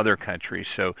in other countries.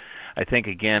 So I think,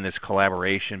 again, this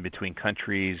collaboration between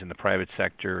countries and the private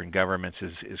sector and governments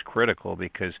is critical,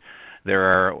 because there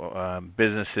are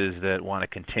businesses that want to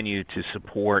continue to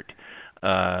support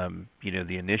you know,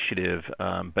 the initiative,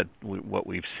 but what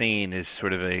we've seen is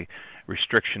sort of a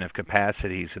restriction of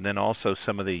capacities, and then also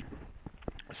some of the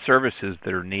services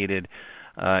that are needed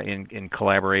in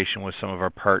collaboration with some of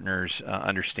our partners,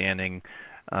 understanding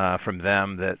from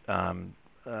them that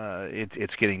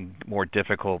it's getting more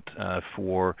difficult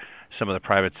for some of the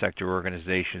private sector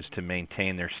organizations to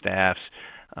maintain their staffs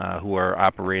who are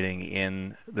operating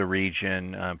in the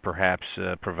region, perhaps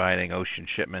providing ocean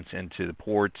shipments into the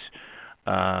ports.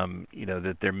 You know,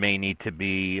 that there may need to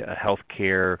be a health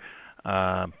care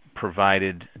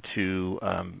provided to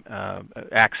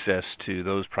access to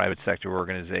those private sector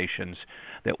organizations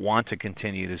that want to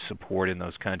continue to support in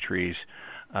those countries,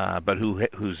 but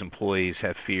whose employees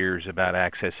have fears about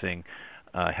accessing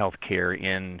health care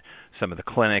in some of the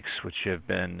clinics, which have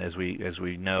been, as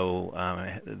we know,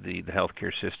 the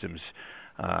healthcare systems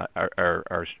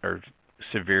are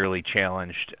severely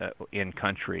challenged in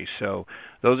country. So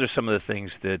those are some of the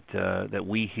things that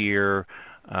we hear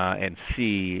and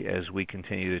see as we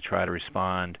continue to try to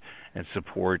respond and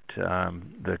support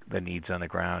the needs on the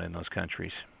ground in those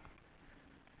countries.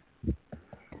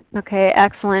 Okay,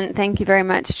 excellent. Thank you very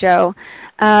much, Joe.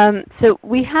 So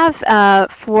we have,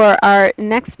 for our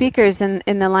next speakers in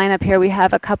the lineup here, we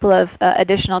have a couple of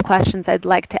additional questions I'd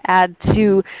like to add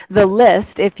to the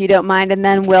list, if you don't mind, and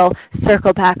then we'll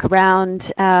circle back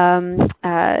around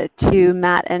to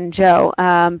Matt and Joe.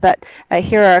 But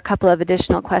here are a couple of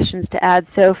additional questions to add.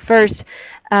 So first,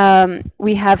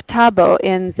 we have Tabo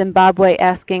in Zimbabwe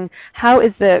asking, how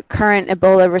is the current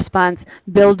Ebola response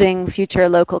building future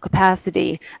local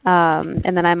capacity? And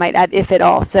then I might add, if at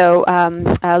all. So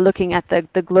looking at the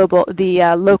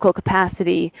local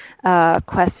capacity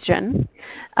question.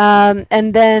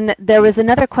 And then there was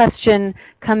another question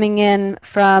coming in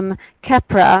from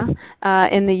Kepra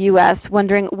in the US,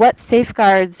 wondering what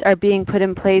safeguards are being put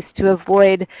in place to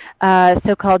avoid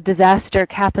so-called disaster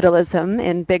capitalism,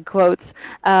 in big quotes,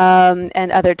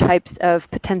 and other types of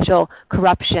potential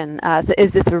corruption. So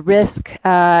is this a risk?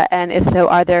 And if so,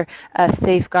 are there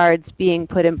safeguards being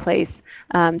put in place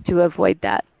to avoid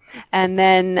that? And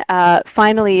then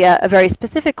finally, a very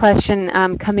specific question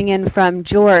coming in from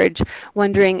George,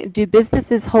 wondering, do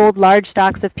businesses hold large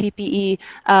stocks of PPE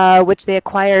which they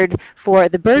acquired for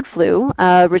the bird flu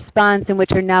response and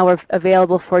which are now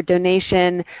available for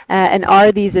donation, and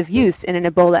are these of use in an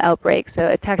Ebola outbreak? So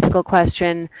a technical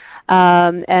question,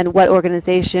 and what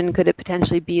organization could it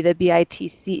potentially be? The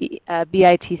BITC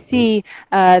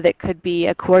that could be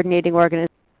a coordinating organization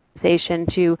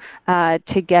to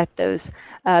get those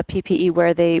PPE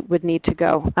where they would need to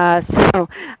go. So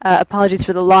apologies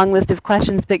for the long list of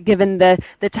questions, but given the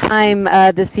time,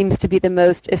 this seems to be the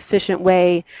most efficient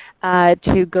way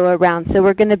to go around. So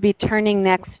we're going to be turning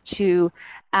next to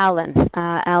Alan.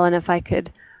 Alan, if I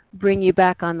could bring you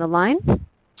back on the line.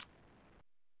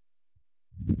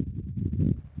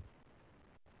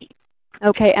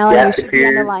 Okay, Alan, Yeah, you should be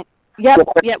on the line.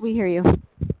 Yep, we hear you.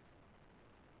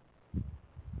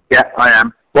 Yeah, I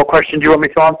am. What question do you want me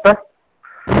to answer?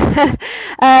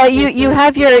 You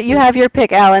have your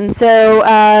pick, Alan. So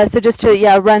so just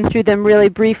to run through them really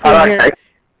briefly here. Okay.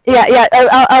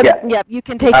 Yeah, you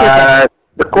can take your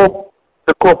pick.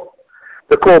 The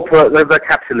the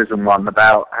capitalism one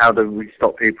about how do we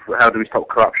stop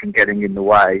corruption getting in the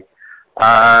way.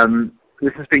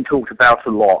 This has been talked about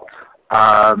a lot,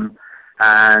 and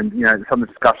some of the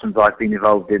discussions I've been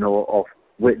involved in or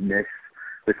witnessed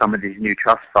with some of these new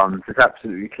trust funds, it's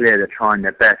absolutely clear they're trying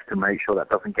their best to make sure that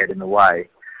doesn't get in the way.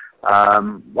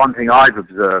 One thing I've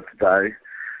observed though,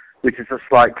 which is a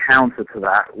slight counter to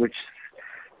that, which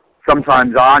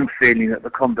sometimes I'm feeling that the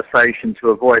conversation to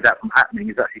avoid that from happening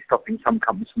is actually stopping some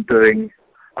companies from doing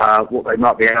what they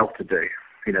might be able to do.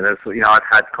 I've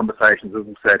had conversations with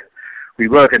people who said, we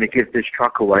were going to give this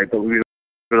truck away, but we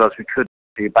realised we couldn't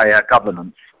obey our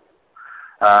governance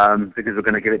because we're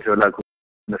going to give it to a local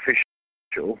official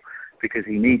because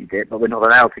he needed it, but we're not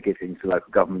allowed to give things to local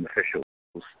government officials.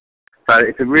 So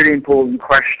it's a really important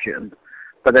question,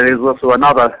 but there is also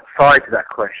another side to that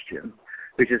question,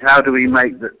 which is how do we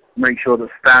make sure that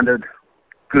standard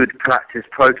good practice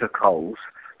protocols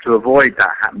to avoid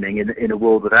that happening in a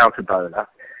world without Ebola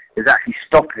is actually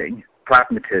stopping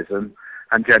pragmatism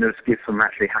and generous gifts from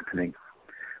actually happening.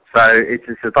 So it's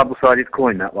a double-sided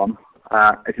coin, that one.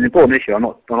 It's an important issue. I'm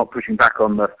not pushing back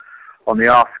on the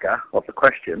asker of the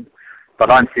question, but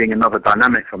I'm seeing another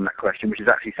dynamic from that question, which is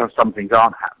actually some things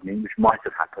aren't happening, which might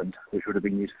have happened, which would have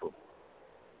been useful.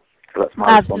 So that's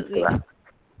my response to that.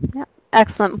 Yeah.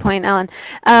 Excellent point, Alan.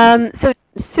 So,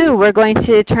 Sue, we're going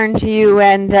to turn to you,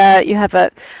 and you have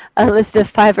a list of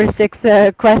 5 or 6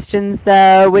 questions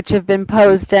which have been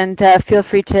posed, and feel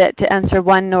free to answer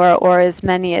one or as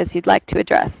many as you'd like to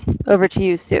address. Over to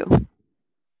you, Sue.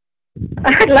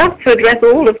 I'd love to address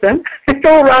all of them. It's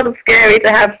all rather scary to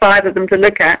have 5 of them to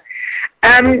look at.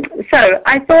 So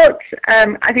I thought,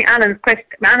 I think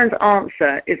Alan's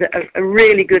answer is a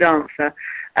really good answer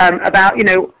about,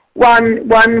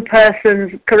 one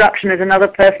person's corruption is another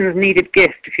person's needed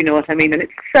gift, if you know what I mean, and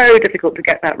it's so difficult to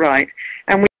get that right.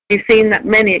 And we've seen that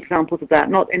many examples of that,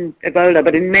 not in Ebola,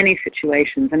 but in many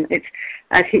situations. And it's,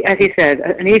 as he said,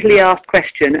 an easily asked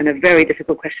question and a very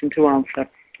difficult question to answer.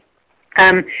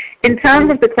 In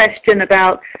terms of the question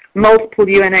about multiple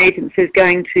UN agencies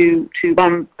going to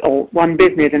one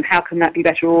business and how can that be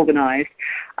better organised,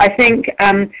 I think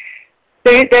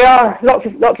there are lots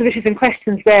of issues and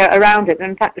questions there around it.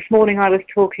 And in fact, this morning I was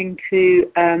talking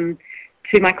to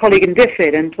my colleague in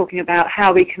DFID and talking about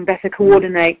how we can better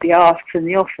coordinate the asks and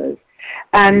the offers.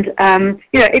 And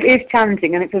it is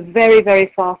challenging, and it's a very, very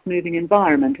fast-moving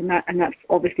environment, and that's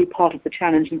obviously part of the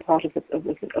challenge and part of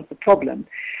the problem.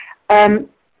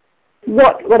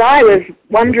 What I was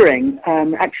wondering,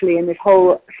 actually, in this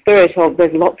whole spirit of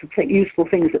there's lots of useful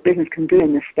things that business can do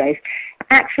in this space,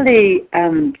 actually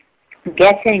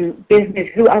getting business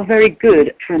who are very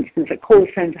good, for instance, at call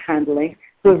center handling,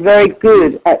 who are very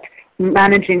good at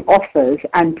managing offers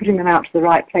and putting them out to the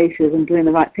right places and doing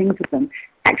the right things with them,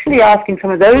 actually asking some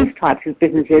of those types of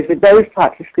businesses with those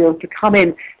types of skills to come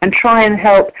in and try and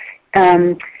help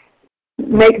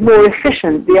make more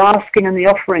efficient the asking and the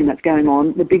offering that's going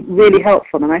on would be really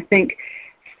helpful. And I think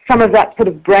some of that sort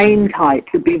of brain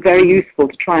type would be very useful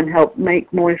to try and help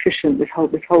make more efficient this whole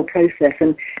process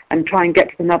and try and get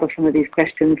to the nub of some of these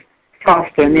questions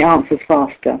faster and the answers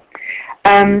faster.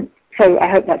 So I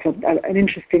hope that's an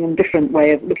interesting and different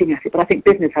way of looking at it, but I think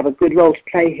business have a good role to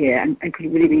play here and could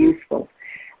really be useful.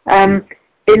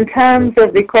 In terms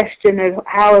of the question of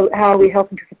how are we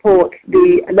helping to support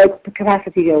the local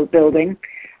capacity building,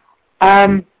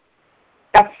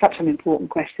 that's such an important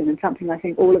question and something I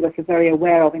think all of us are very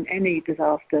aware of in any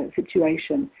disaster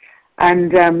situation.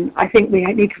 And I think we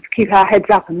need to keep our heads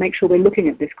up and make sure we're looking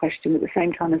at this question at the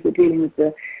same time as we're dealing with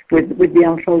the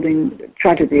unfolding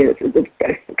tragedy that's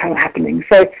kind of happening.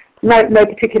 So no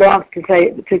particular answer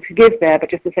to give there, but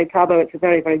just to say, Tabo, it's a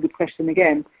very, very good question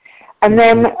again. And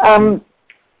then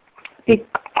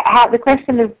the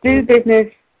question of do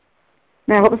business.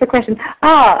 Now, what was the question?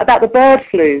 About the bird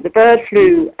flu. The bird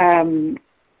flu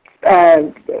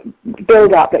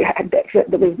build-up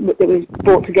that was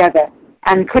brought together.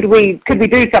 And could we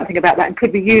do something about that, and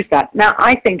could we use that? Now,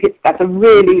 I think that's a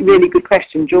really, really good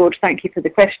question, George. Thank you for the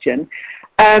question.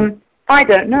 I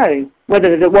don't know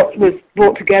whether what was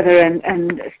brought together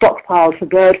and stockpiled for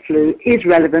bird flu is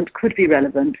relevant, could be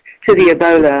relevant to the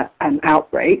Ebola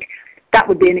outbreak. That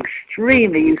would be an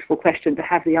extremely useful question to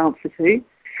have the answer to.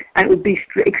 And it would be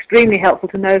extremely helpful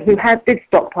to know who did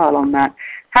stockpile on that.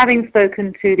 Having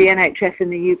spoken to the NHS in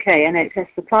the UK,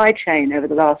 NHS supply chain over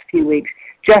the last few weeks,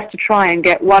 just to try and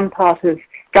get one part of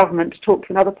government to talk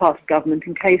to another part of government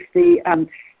in case the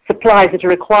supplies that are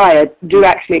required do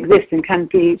actually exist and can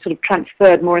be sort of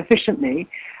transferred more efficiently.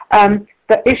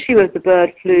 the issue of the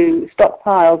bird flu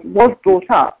stockpiles was brought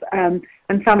up, and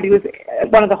somebody was,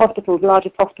 one of the hospitals, the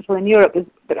largest hospital in Europe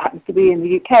that happens to be in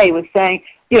the UK, was saying,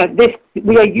 we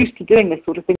are used to doing this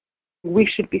sort of thing. We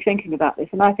should be thinking about this.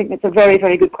 And I think it's a very,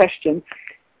 very good question.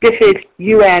 This is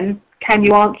UN. Can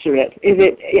you answer it?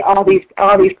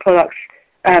 Are these products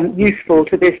useful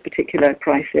to this particular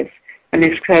crisis? And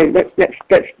if so,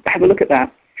 let's have a look at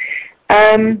that.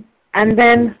 And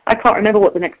then I can't remember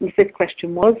what the fifth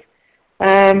question was,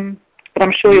 but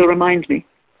I'm sure you'll remind me.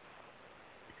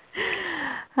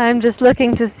 I'm just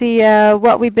looking to see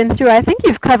what we've been through. I think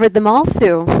you've covered them all,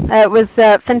 Sue. It was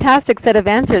a fantastic set of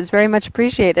answers. Very much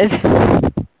appreciated.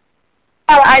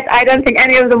 Well, I don't think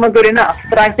any of them were good enough,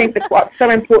 but I think that what's so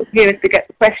important here is to get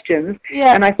the questions.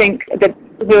 Yeah. And I think that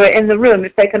who are in the room,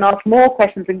 if they can ask more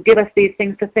questions and give us these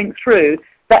things to think through,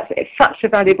 it's such a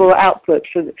valuable output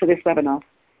for this webinar.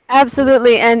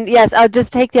 Absolutely, and yes, I'll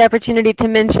just take the opportunity to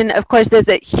mention, of course, there's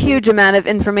a huge amount of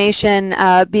information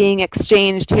being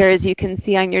exchanged here, as you can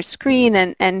see on your screen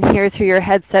and hear through your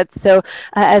headsets. So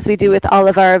as we do with all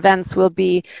of our events, we'll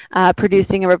be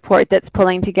producing a report that's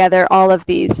pulling together all of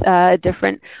these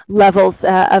different levels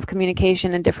of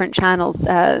communication and different channels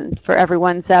for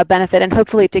everyone's benefit, and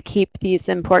hopefully to keep these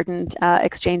important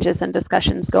exchanges and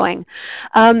discussions going.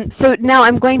 So now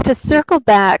I'm going to circle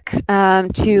back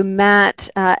to Matt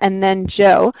and then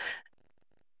Joe.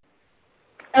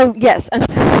 Oh yes,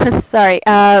 I'm sorry.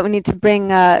 We need to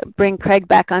bring Craig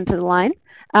back onto the line.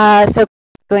 So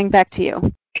going back to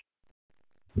you.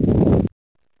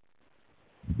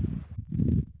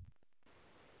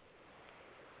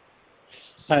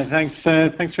 Hi, thanks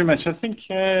very much. I think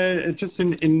just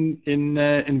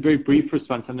in very brief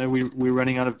response, I know we're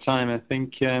running out of time. I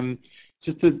think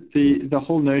just the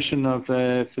whole notion of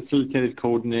facilitated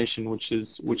coordination, which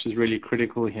is really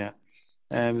critical here.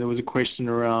 There was a question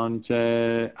around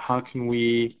how can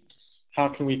we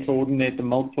coordinate the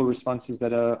multiple responses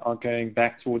that are going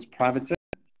back towards private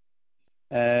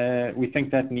sector. We think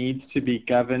that needs to be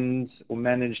governed or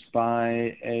managed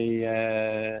by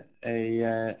a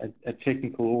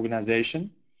technical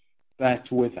organization,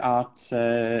 but without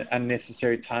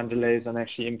unnecessary time delays on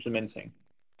actually implementing.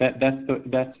 That's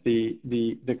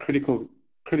the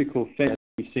critical thing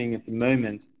we're seeing at the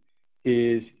moment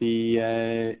is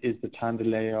the time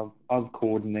delay of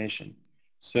coordination.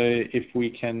 So if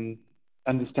we can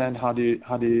understand how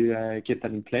to get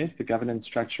that in place, the governance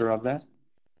structure of that,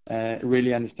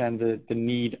 really understand the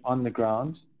need on the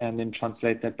ground, and then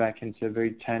translate that back into a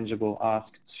very tangible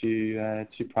ask to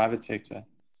private sector.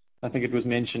 I think it was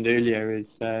mentioned earlier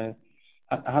is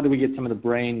how do we get some of the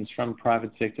brains from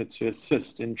private sector to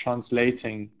assist in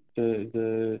translating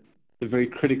the very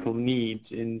critical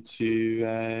needs into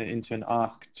an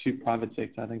ask to private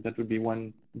sector? I think that would be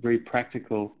one very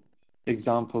practical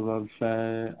example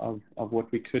of what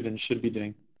we could and should be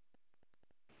doing.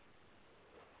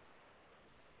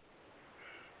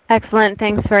 Excellent.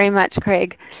 Thanks very much,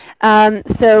 Craig.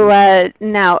 So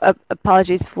now,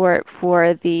 apologies for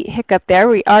the hiccup there.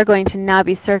 We are going to now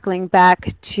be circling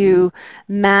back to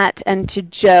Matt and to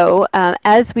Joe.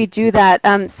 As we do that,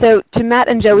 so to Matt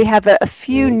and Joe, we have a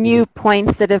few new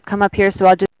points that have come up here, so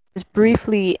I'll just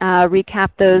briefly recap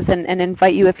those and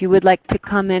invite you if you would like to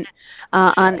comment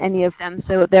on any of them.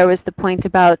 So there was the point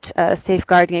about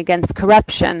safeguarding against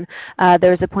corruption. There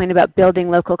was a point about building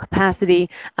local capacity.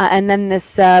 And then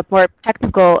this more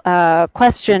technical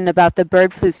question about the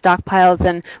bird flu stockpiles,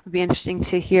 and it would be interesting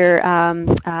to hear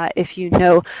if you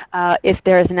know if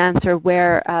there is an answer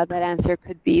where that answer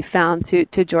could be found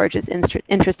to George's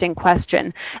interesting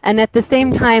question. And at the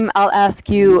same time, I'll ask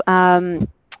you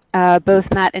both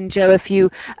Matt and Joe, if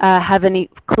you have any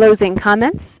closing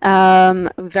comments,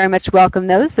 we very much welcome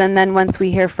those. And then once we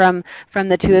hear from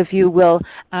the two of you, we'll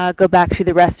go back to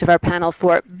the rest of our panel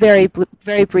for very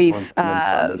brief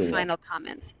final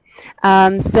comments.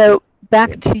 So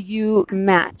back to you,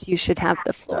 Matt. You should have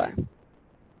the floor.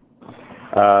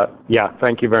 Yeah,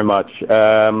 thank you very much.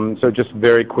 So just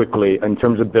very quickly, in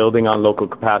terms of building on local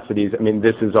capacities, I mean,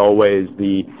 this is always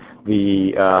the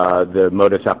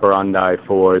modus operandi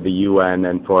for the UN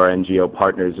and for our NGO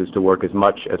partners, is to work as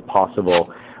much as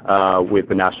possible with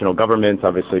the national governments,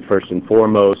 obviously first and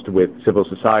foremost, with civil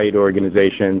society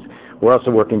organizations. We're also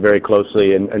working very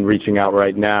closely and reaching out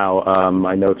right now.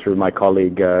 I know through my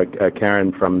colleague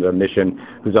Karen from the mission,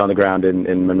 who's on the ground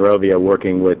in Monrovia,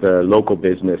 working with a local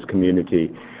business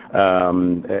community.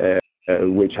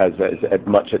 which has as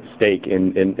much at stake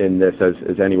in this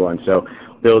as anyone. So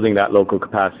building that local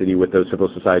capacity with those civil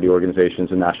society organizations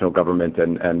and national government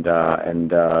and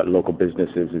local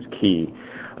businesses is key.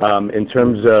 In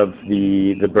terms of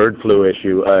the bird flu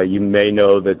issue, you may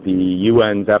know that the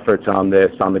UN's efforts on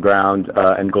this on the ground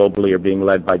and globally are being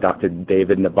led by Dr.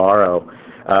 David Nabarro.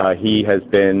 He has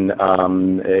been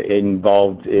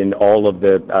involved in all of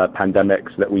the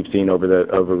pandemics that we've seen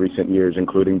over recent years,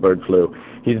 including bird flu.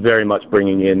 He's very much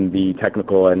bringing in the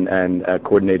technical and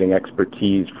coordinating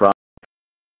expertise from.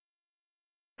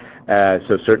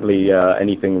 So certainly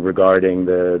anything regarding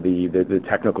the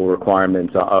technical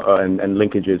requirements and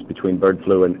linkages between bird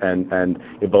flu and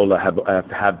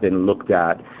Ebola have been looked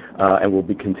at and will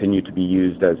continue to be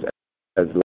used as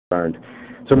learned.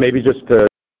 So maybe just to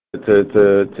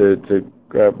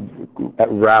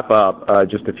wrap up,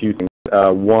 just a few things.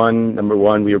 Number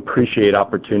one, we appreciate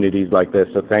opportunities like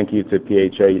this. So thank you to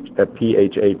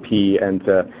PHAP and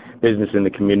to business in the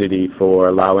community for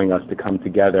allowing us to come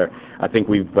together. I think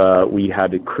we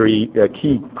had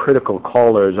key critical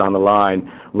callers on the line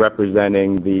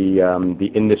representing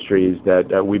the industries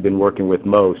that we've been working with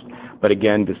most. But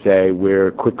again, to say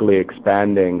we're quickly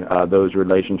expanding those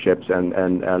relationships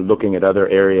and looking at other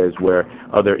areas where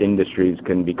other industries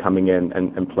can be coming in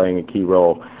and playing a key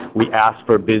role. We ask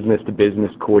for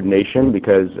business-to-business coordination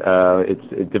because it's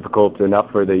difficult enough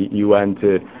for the UN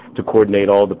to coordinate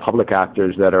all the public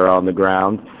actors that are on the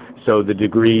ground. So the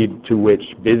degree to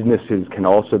which businesses can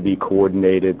also be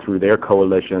coordinated through their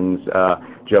coalitions,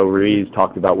 Joe Ruiz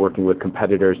talked about working with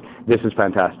competitors. This is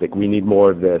fantastic. We need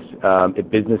more of this. If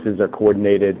businesses are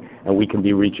coordinated and we can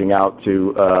be reaching out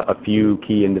to a few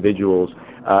key individuals,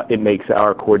 it makes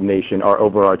our coordination, our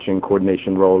overarching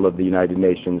coordination role of the United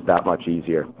Nations that much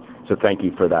easier. So thank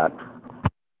you for that.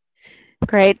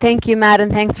 Great. Thank you, Matt,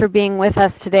 and thanks for being with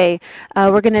us today.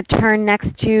 We're going to turn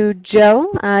next to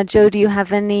Joe. Joe, do you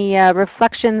have any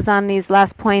reflections on these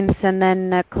last points and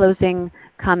then closing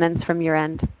comments from your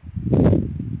end?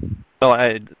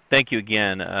 Well, thank you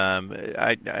again.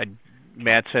 Matt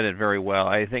said it very well.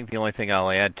 I think the only thing I'll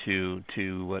add to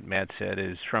what Matt said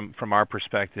is from our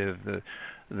perspective,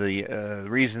 the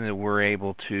reason that we're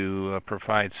able to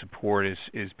provide support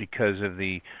is because of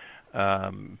the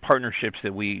partnerships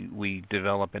that we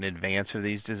develop in advance of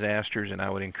these disasters, and I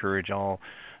would encourage all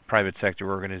private sector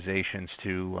organizations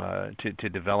to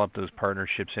develop those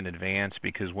partnerships in advance,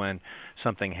 because when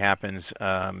something happens,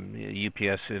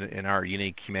 UPS in our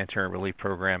unique humanitarian relief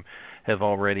program have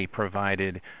already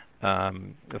provided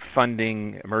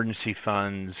funding, emergency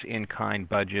funds, in-kind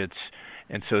budgets,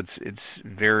 and so it's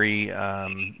very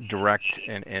direct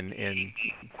and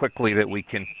quickly that we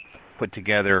can put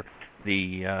together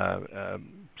the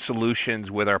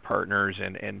solutions with our partners,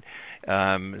 and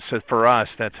so for us,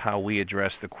 that's how we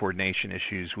address the coordination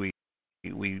issues. We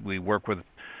work with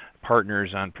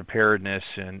partners on preparedness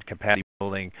and capacity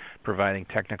building, providing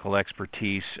technical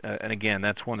expertise, and again,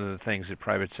 that's one of the things that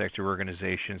private sector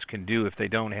organizations can do if they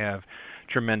don't have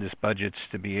tremendous budgets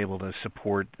to be able to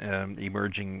support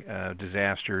emerging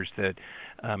disasters. That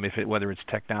whether it's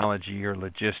technology or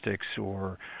logistics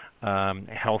or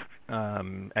health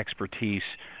expertise,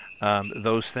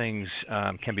 those things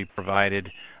can be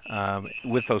provided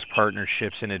with those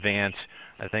partnerships in advance.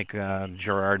 I think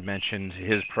Gerard mentioned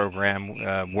his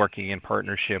program working in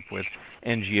partnership with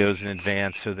NGOs in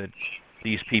advance so that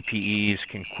these PPEs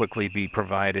can quickly be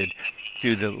provided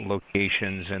to the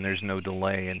locations and there's no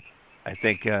delay. And I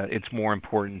think it's more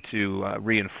important to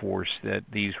reinforce that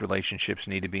these relationships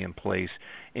need to be in place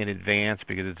in advance,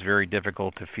 because it's very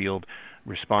difficult to field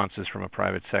responses from a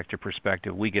private sector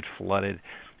perspective. We get flooded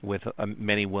with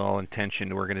many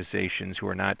well-intentioned organizations who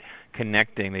are not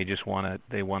connecting. They just want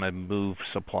to move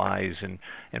supplies and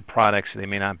products. They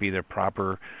may not be their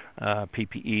proper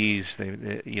PPEs.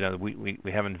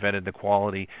 We haven't vetted the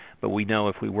quality, but we know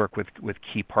if we work with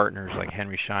key partners like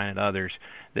Henry Schein and others,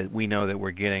 that we know that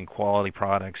we're getting quality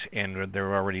products and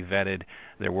they're already vetted.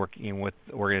 They're working with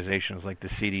organizations like the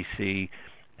CDC,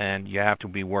 and you have to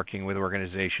be working with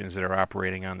organizations that are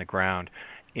operating on the ground.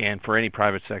 And for any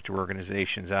private sector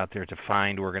organizations out there to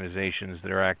find organizations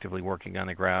that are actively working on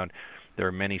the ground, there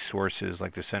are many sources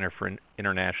like the Center for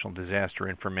International Disaster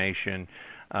Information,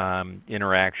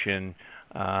 Interaction,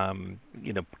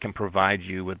 can provide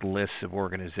you with lists of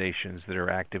organizations that are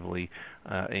actively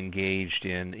engaged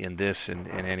in this and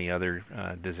any other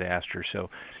disaster.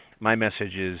 So my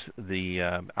message is the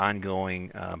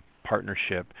ongoing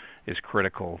partnership is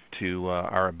critical to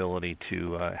our ability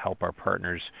to help our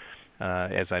partners,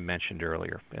 as I mentioned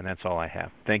earlier. And that's all I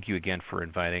have. Thank you again for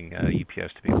inviting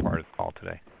UPS to be a part of the call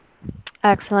today.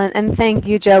 Excellent, and thank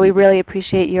you, Joe. We really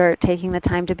appreciate your taking the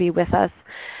time to be with us.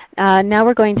 Now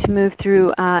we're going to move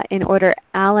through in order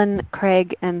Alan,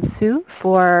 Craig, and Sue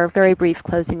for very brief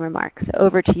closing remarks.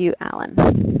 Over to you,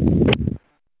 Alan.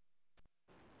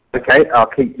 Okay, I'll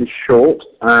keep this short.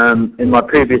 In my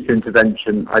previous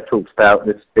intervention, I talked about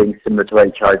this being similar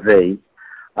to HIV.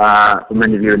 For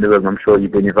many of you in the room, I'm sure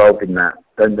you've been involved in that.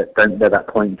 Don't let that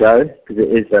point go, because it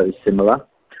is very similar.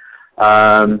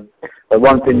 But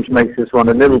one thing which makes this one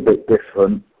a little bit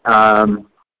different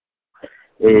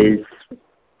is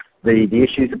the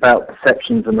issues about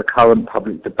perceptions and the current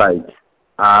public debate.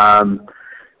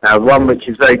 Now, one which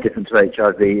is very different to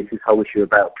HIV is this whole issue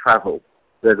about travel.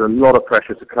 There's a lot of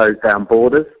pressure to close down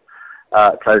borders,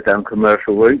 close down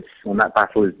commercial routes, and that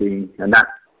battle is and that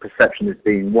perception is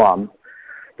being won.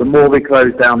 The more we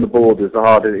close down the borders, the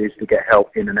harder it is to get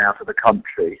help in and out of the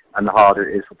country, and the harder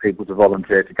it is for people to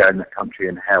volunteer to go in that country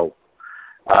and help.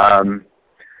 So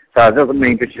it doesn't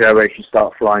mean British Airways should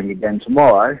start flying again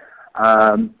tomorrow,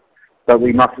 but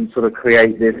we mustn't sort of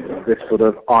create this sort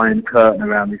of iron curtain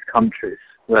around these countries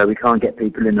where we can't get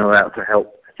people in or out to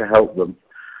help them.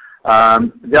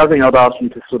 The other thing I'd ask you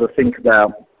to sort of think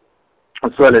about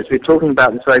as well is we're talking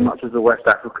about this very much as a West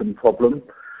African problem,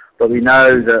 but we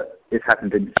know that it's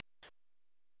happened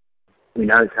we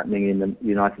know it's happening in the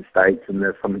United States, and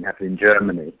there's something happening in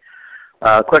Germany.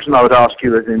 Question I would ask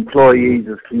you as employees,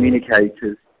 as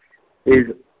communicators, is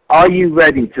are you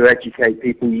ready to educate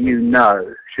people you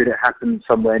know should it happen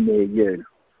somewhere near you?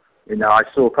 You know, I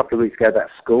saw a couple of weeks ago that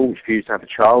school which refused to have a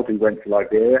child who went to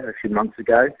Liberia a few months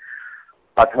ago.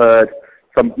 I've heard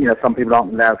some people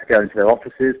aren't allowed to go into their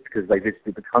offices because they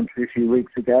visited the country a few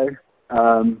weeks ago.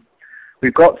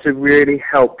 We've got to really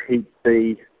help keep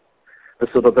the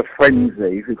sort of the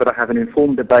frenzy. We've got to have an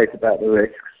informed debate about the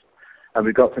risks, and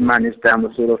we've got to manage down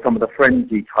the sort of some of the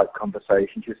frenzy type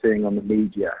conversations you're seeing on the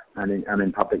media and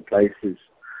in public places.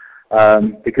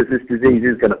 Because this disease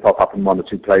is going to pop up in one or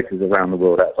two places around the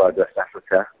world outside West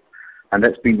Africa. And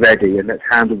let's be ready and let's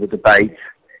handle the debate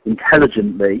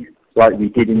intelligently, like we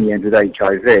did in the end with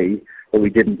HIV, but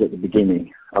we didn't at the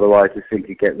beginning. Otherwise this thing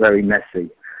could get very messy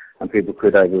and people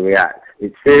could overreact.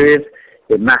 It's serious,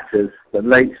 it matters, but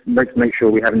let's make sure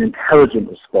we have an intelligent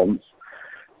response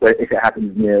if it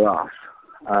happens near us.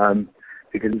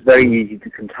 Because it's very easy to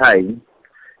contain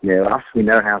near us. We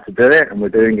know how to do it and we're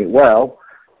doing it well,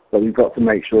 but we've got to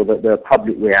make sure that the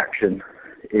public reaction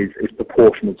is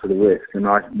proportional to the risk. And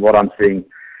what I'm seeing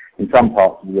in some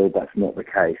parts of the world, that's not the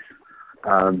case.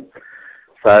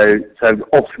 So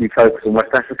obviously focus on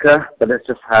West Africa, but let's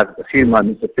just have a few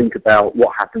moments to think about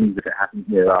what happens if it happens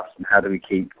near us and how do we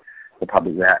keep the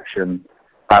public reaction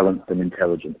balanced and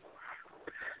intelligent.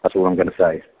 That's all I'm going to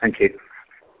say. Thank you.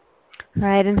 All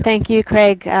right, and thank you,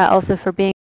 Craig, also for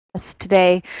being with us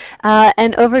today.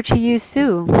 And over to you,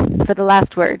 Sue, for the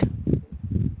last word.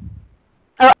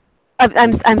 Oh,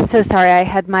 I'm so sorry. I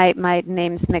had my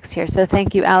names mixed here. So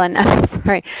thank you, Alan. I'm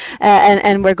sorry.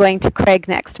 And we're going to Craig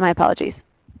next. My apologies.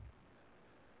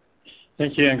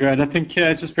 Thank you, Ingrid. I think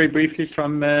just very briefly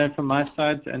from my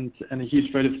side, and a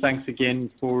huge vote of thanks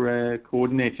again for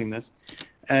coordinating this.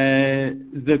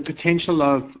 The potential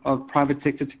of private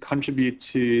sector to contribute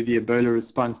to the Ebola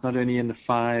response, not only in the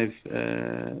 5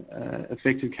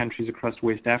 affected countries across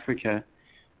West Africa,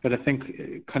 but I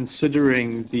think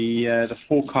considering the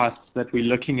forecasts that we're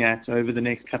looking at over the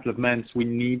next couple of months, we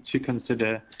need to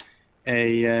consider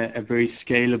a very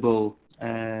scalable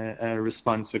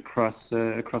response across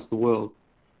the world.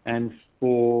 And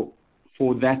for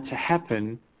that to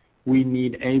happen, we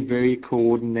need a very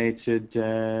coordinated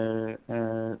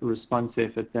response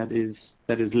effort that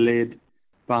is led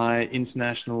by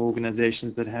international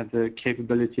organizations that have the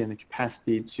capability and the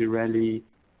capacity to rally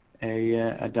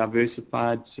a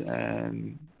diversified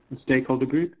stakeholder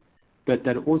group, but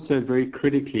that also very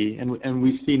critically, and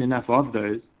we've seen enough of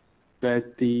those,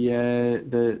 but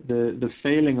the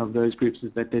failing of those groups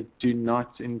is that they do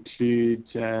not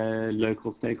include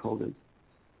local stakeholders.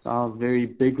 So our very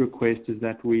big request is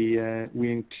that we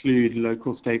include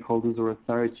local stakeholders or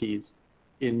authorities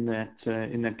in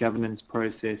that governance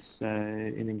process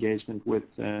in engagement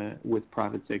with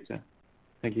private sector.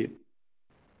 Thank you.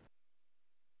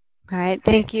 All right,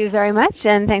 thank you very much,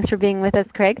 and thanks for being with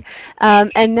us, Craig.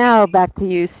 And now back to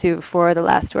you, Sue, for the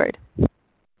last word.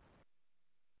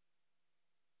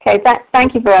 Okay,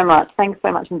 thank you very much. Thanks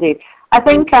very much indeed. I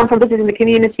think from visiting the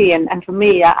community and for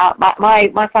me,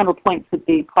 my final points would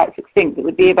be quite succinct. It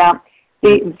would be about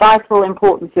the vital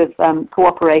importance of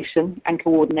cooperation and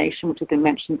coordination, which has been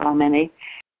mentioned by many,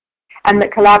 and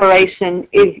that collaboration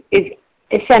is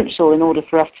essential in order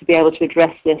for us to be able to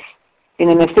address this in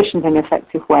an efficient and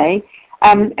effective way.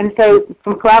 And so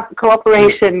from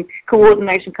cooperation,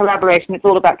 coordination, collaboration, it's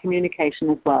all about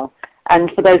communication as well.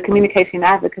 And for those communication and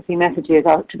advocacy messages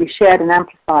are to be shared and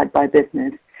amplified by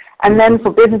business. And then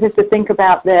for businesses to think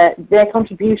about their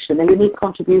contribution, their unique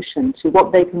contribution to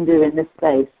what they can do in this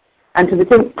space, and to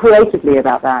think creatively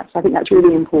about that. So I think that's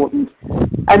really important.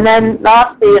 And then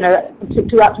lastly,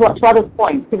 to others'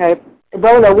 points,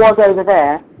 Ebola was over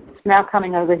there, it's now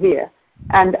coming over here.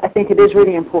 And I think it is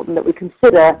really important that we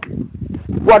consider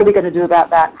what are we going to do about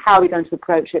that, how are we going to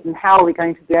approach it, and how are we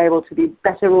going to be able to be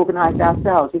better organized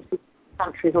ourselves. We've seen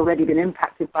countries already been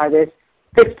impacted by this,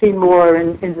 16 more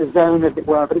in the zone, as it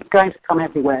were, but it's going to come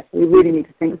everywhere. So we really need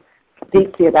to think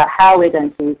deeply about how we're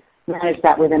going to manage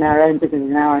that within our own business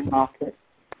and our own market.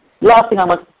 Last thing I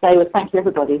wanted to say was thank you,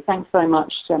 everybody. Thanks very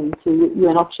much to you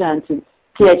and OPSHA and to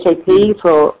PHAP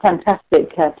for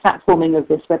fantastic platforming of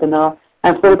this webinar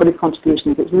and for everybody's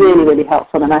contributions. It's really, really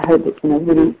helpful, and I hope it's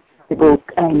really valuable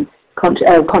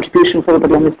contribution for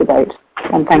everybody on this debate.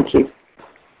 And thank you.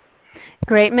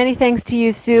 Great. Many thanks to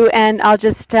you, Sue. And I'll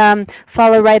just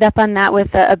follow right up on that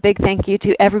with a big thank you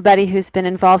to everybody who's been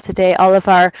involved today. All of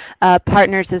our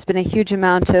partners. There's been a huge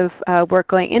amount of work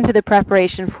going into the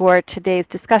preparation for today's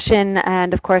discussion,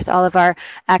 and of course all of our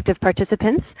active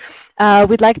participants.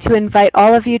 We'd like to invite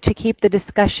all of you to keep the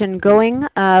discussion going,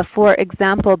 for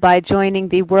example, by joining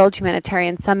the World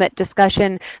Humanitarian Summit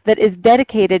discussion that is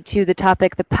dedicated to the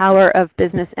topic, the power of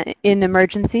business in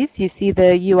emergencies. You see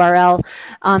the URL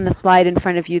on the slide in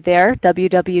front of you there,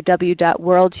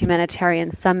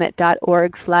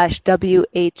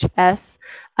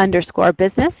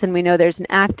 www.worldhumanitariansummit.org/WHS_business, and we know there's an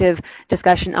active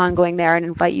discussion ongoing there and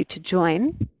invite you to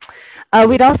join.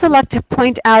 We'd also like to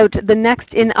point out the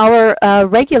next in our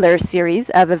regular series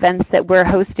of events that we're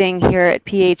hosting here at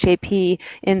PHAP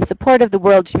in support of the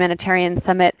World Humanitarian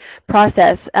Summit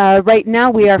process. Right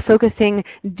now we are focusing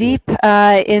deep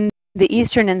in the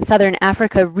Eastern and Southern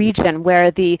Africa region,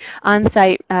 where the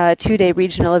on-site two-day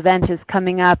regional event is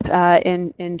coming up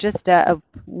in just a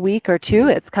week or two.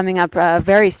 It's coming up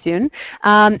very soon.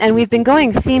 And we've been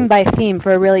going theme by theme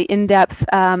for a really in-depth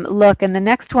look. And the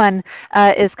next one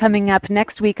is coming up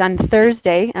next week on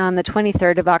Thursday, on the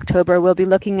 23rd of October. We'll be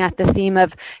looking at the theme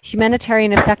of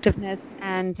humanitarian effectiveness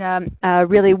and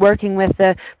really working with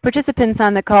the participants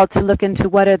on the call to look into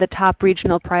what are the top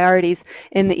regional priorities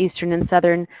in the Eastern and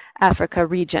Southern Africa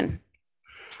region.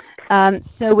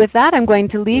 So with that, I'm going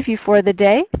to leave you for the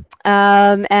day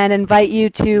and invite you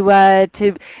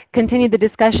to continue the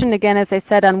discussion, again, as I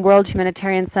said, on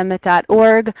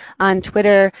worldhumanitariansummit.org, on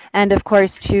Twitter, and of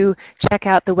course to check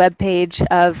out the webpage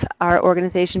of our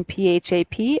organization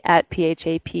PHAP at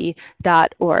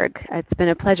phap.org. It's been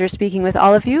a pleasure speaking with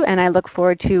all of you, and I look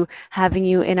forward to having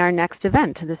you in our next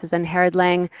event. This is Anne Herod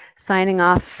Lang signing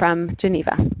off from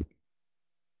Geneva.